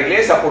a nuestra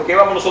iglesia. ¿Por qué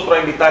vamos nosotros a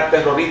invitar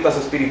terroristas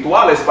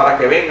espirituales para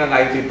que vengan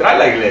a infiltrar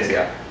la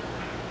iglesia?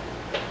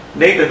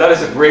 Nathan, that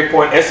is a great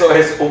point. Eso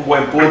es un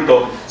buen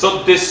punto.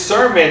 So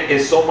discernment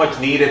is so much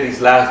needed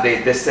these last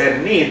days.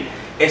 Discernir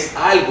es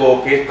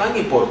algo que es tan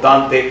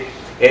importante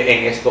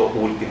en estos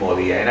últimos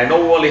días. And I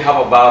know we only have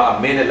about a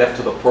minute left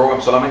to the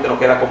program. Solamente nos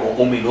queda como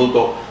un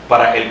minuto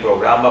para el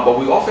programa. But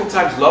we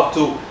oftentimes love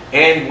to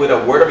end with a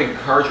word of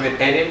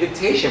encouragement and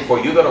invitation for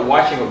you that are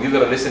watching or you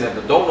that are listening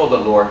that don't know the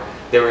Lord.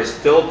 There is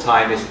still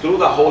time. It's through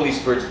the Holy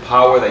Spirit's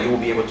power that you will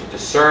be able to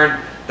discern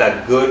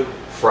that good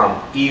from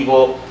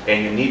evil,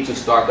 and you need to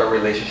start that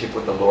relationship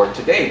with the Lord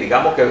today.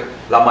 Digamos que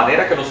la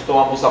manera que nosotros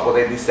vamos a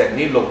poder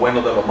discernir lo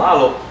bueno de lo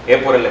malo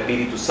es por el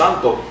Espíritu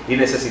Santo, y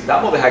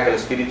necesitamos dejar que el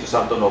Espíritu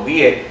Santo nos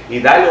guíe y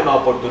darle una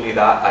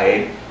oportunidad a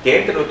Él que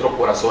entre en nuestros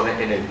corazones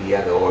en el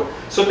día de hoy.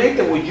 So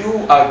Nathan, would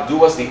you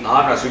do us the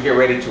honor as we get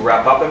ready to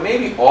wrap up and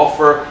maybe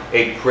offer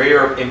a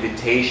prayer of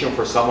invitation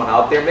for someone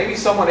out there? Maybe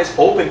someone is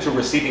open to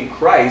receiving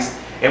Christ,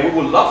 and we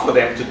would love for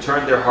them to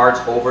turn their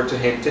hearts over to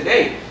Him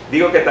today.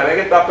 Digo que tal vez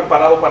está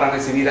preparado para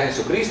recibir a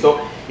Jesucristo,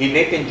 y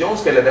Nathan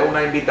Jones que le dé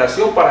una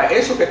invitación para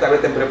eso que tal vez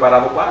estén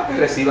preparados para que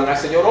reciban al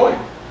Señor hoy.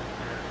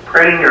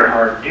 Pray in your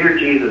heart, Dear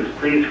Jesus,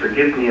 please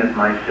forgive me of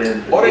my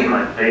sins and be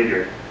my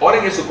Savior.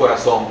 Oren en su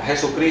corazón,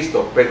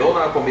 Jesucristo,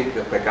 perdóname por mi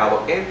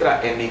pecado,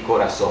 entra en mi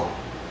corazón.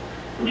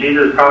 And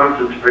Jesus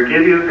promises to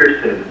forgive you of your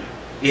sins.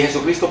 Y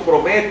Jesucristo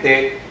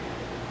promete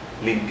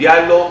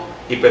limpiarlo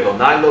y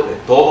perdonarlo de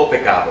todo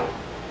pecado.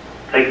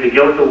 Take the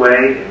guilt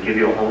away and give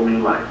you a whole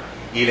new life.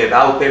 Y le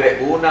da a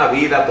ustedes una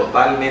vida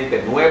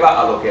totalmente nueva,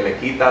 a lo que le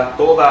quita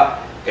todo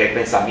el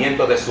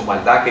pensamiento de su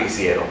maldad que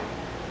hicieron.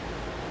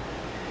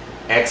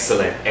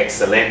 Excellent,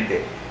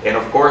 excelente. And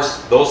of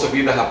course, those of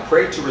you that have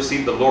prayed to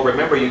receive the Lord,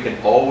 remember you can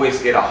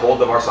always get a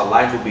hold of us. Our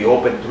lines will be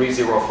open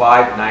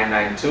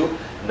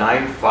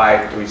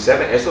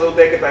 305-992-9537. Eso de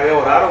ustedes que todavía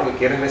oraron y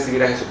quieren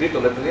recibir a Jesucristo,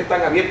 las líneas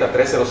están abiertas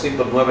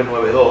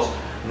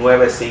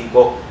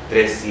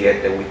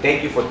 305-992-9537. We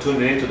thank you for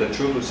tuning in to the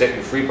Truth Will Set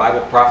You Free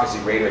Bible Prophecy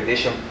Radio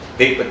Edition.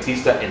 Dave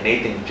Batista and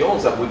Nathan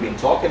Jones, that we've been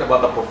talking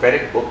about the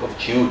prophetic book of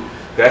Jude.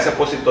 Gracias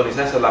por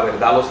sintonizarse, la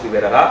verdad los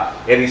liberará.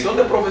 Edición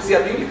de profecía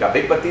bíblica,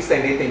 Dave Batista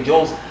y Nathan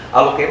Jones,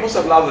 a lo que hemos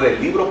hablado del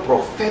libro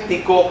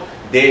profético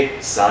de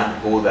San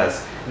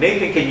Judas.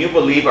 Nathan, can you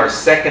believe our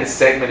second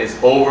segment is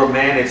over,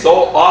 man? It's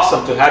so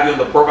awesome to have you on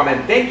the program,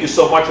 and thank you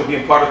so much for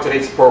being part of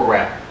today's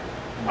program.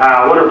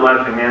 Wow, what a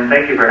blessing, man.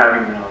 Thank you for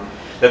having me on.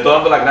 Le estoy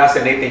dando las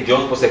gracias a Nathan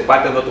Jones por ser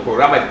parte de nuestro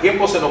programa. El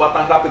tiempo se nos va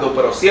tan rápido,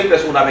 pero siempre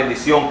es una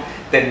bendición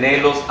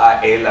tenerlos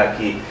a él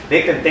aquí.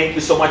 Nathan, thank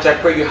you so much. I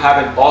pray you have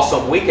an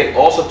awesome weekend.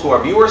 Also to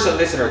our viewers and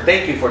listeners,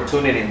 thank you for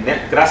tuning in.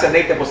 Gracias,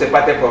 Nathan, por ser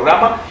parte del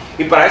programa.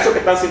 Y para esos que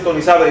están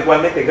sintonizados,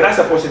 igualmente,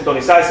 gracias por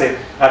sintonizarse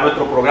a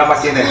nuestro programa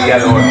aquí en el día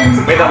de hoy.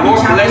 May the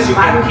Lord bless you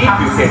and keep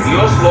you. Que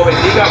Dios lo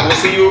bendiga. We'll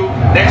see you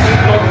next week,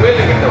 Lord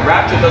willing, if the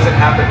rapture doesn't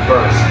happen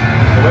first.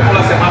 Nos vemos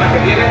la semana que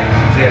viene.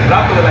 Si el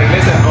rapto de la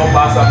iglesia no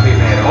pasa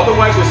primero.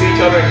 Otherwise, we'll see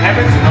each other in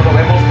heaven. Si no, nos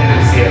vemos en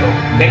el cielo.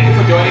 Thank you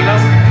for joining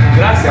us.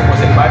 Gracias por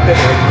ser parte de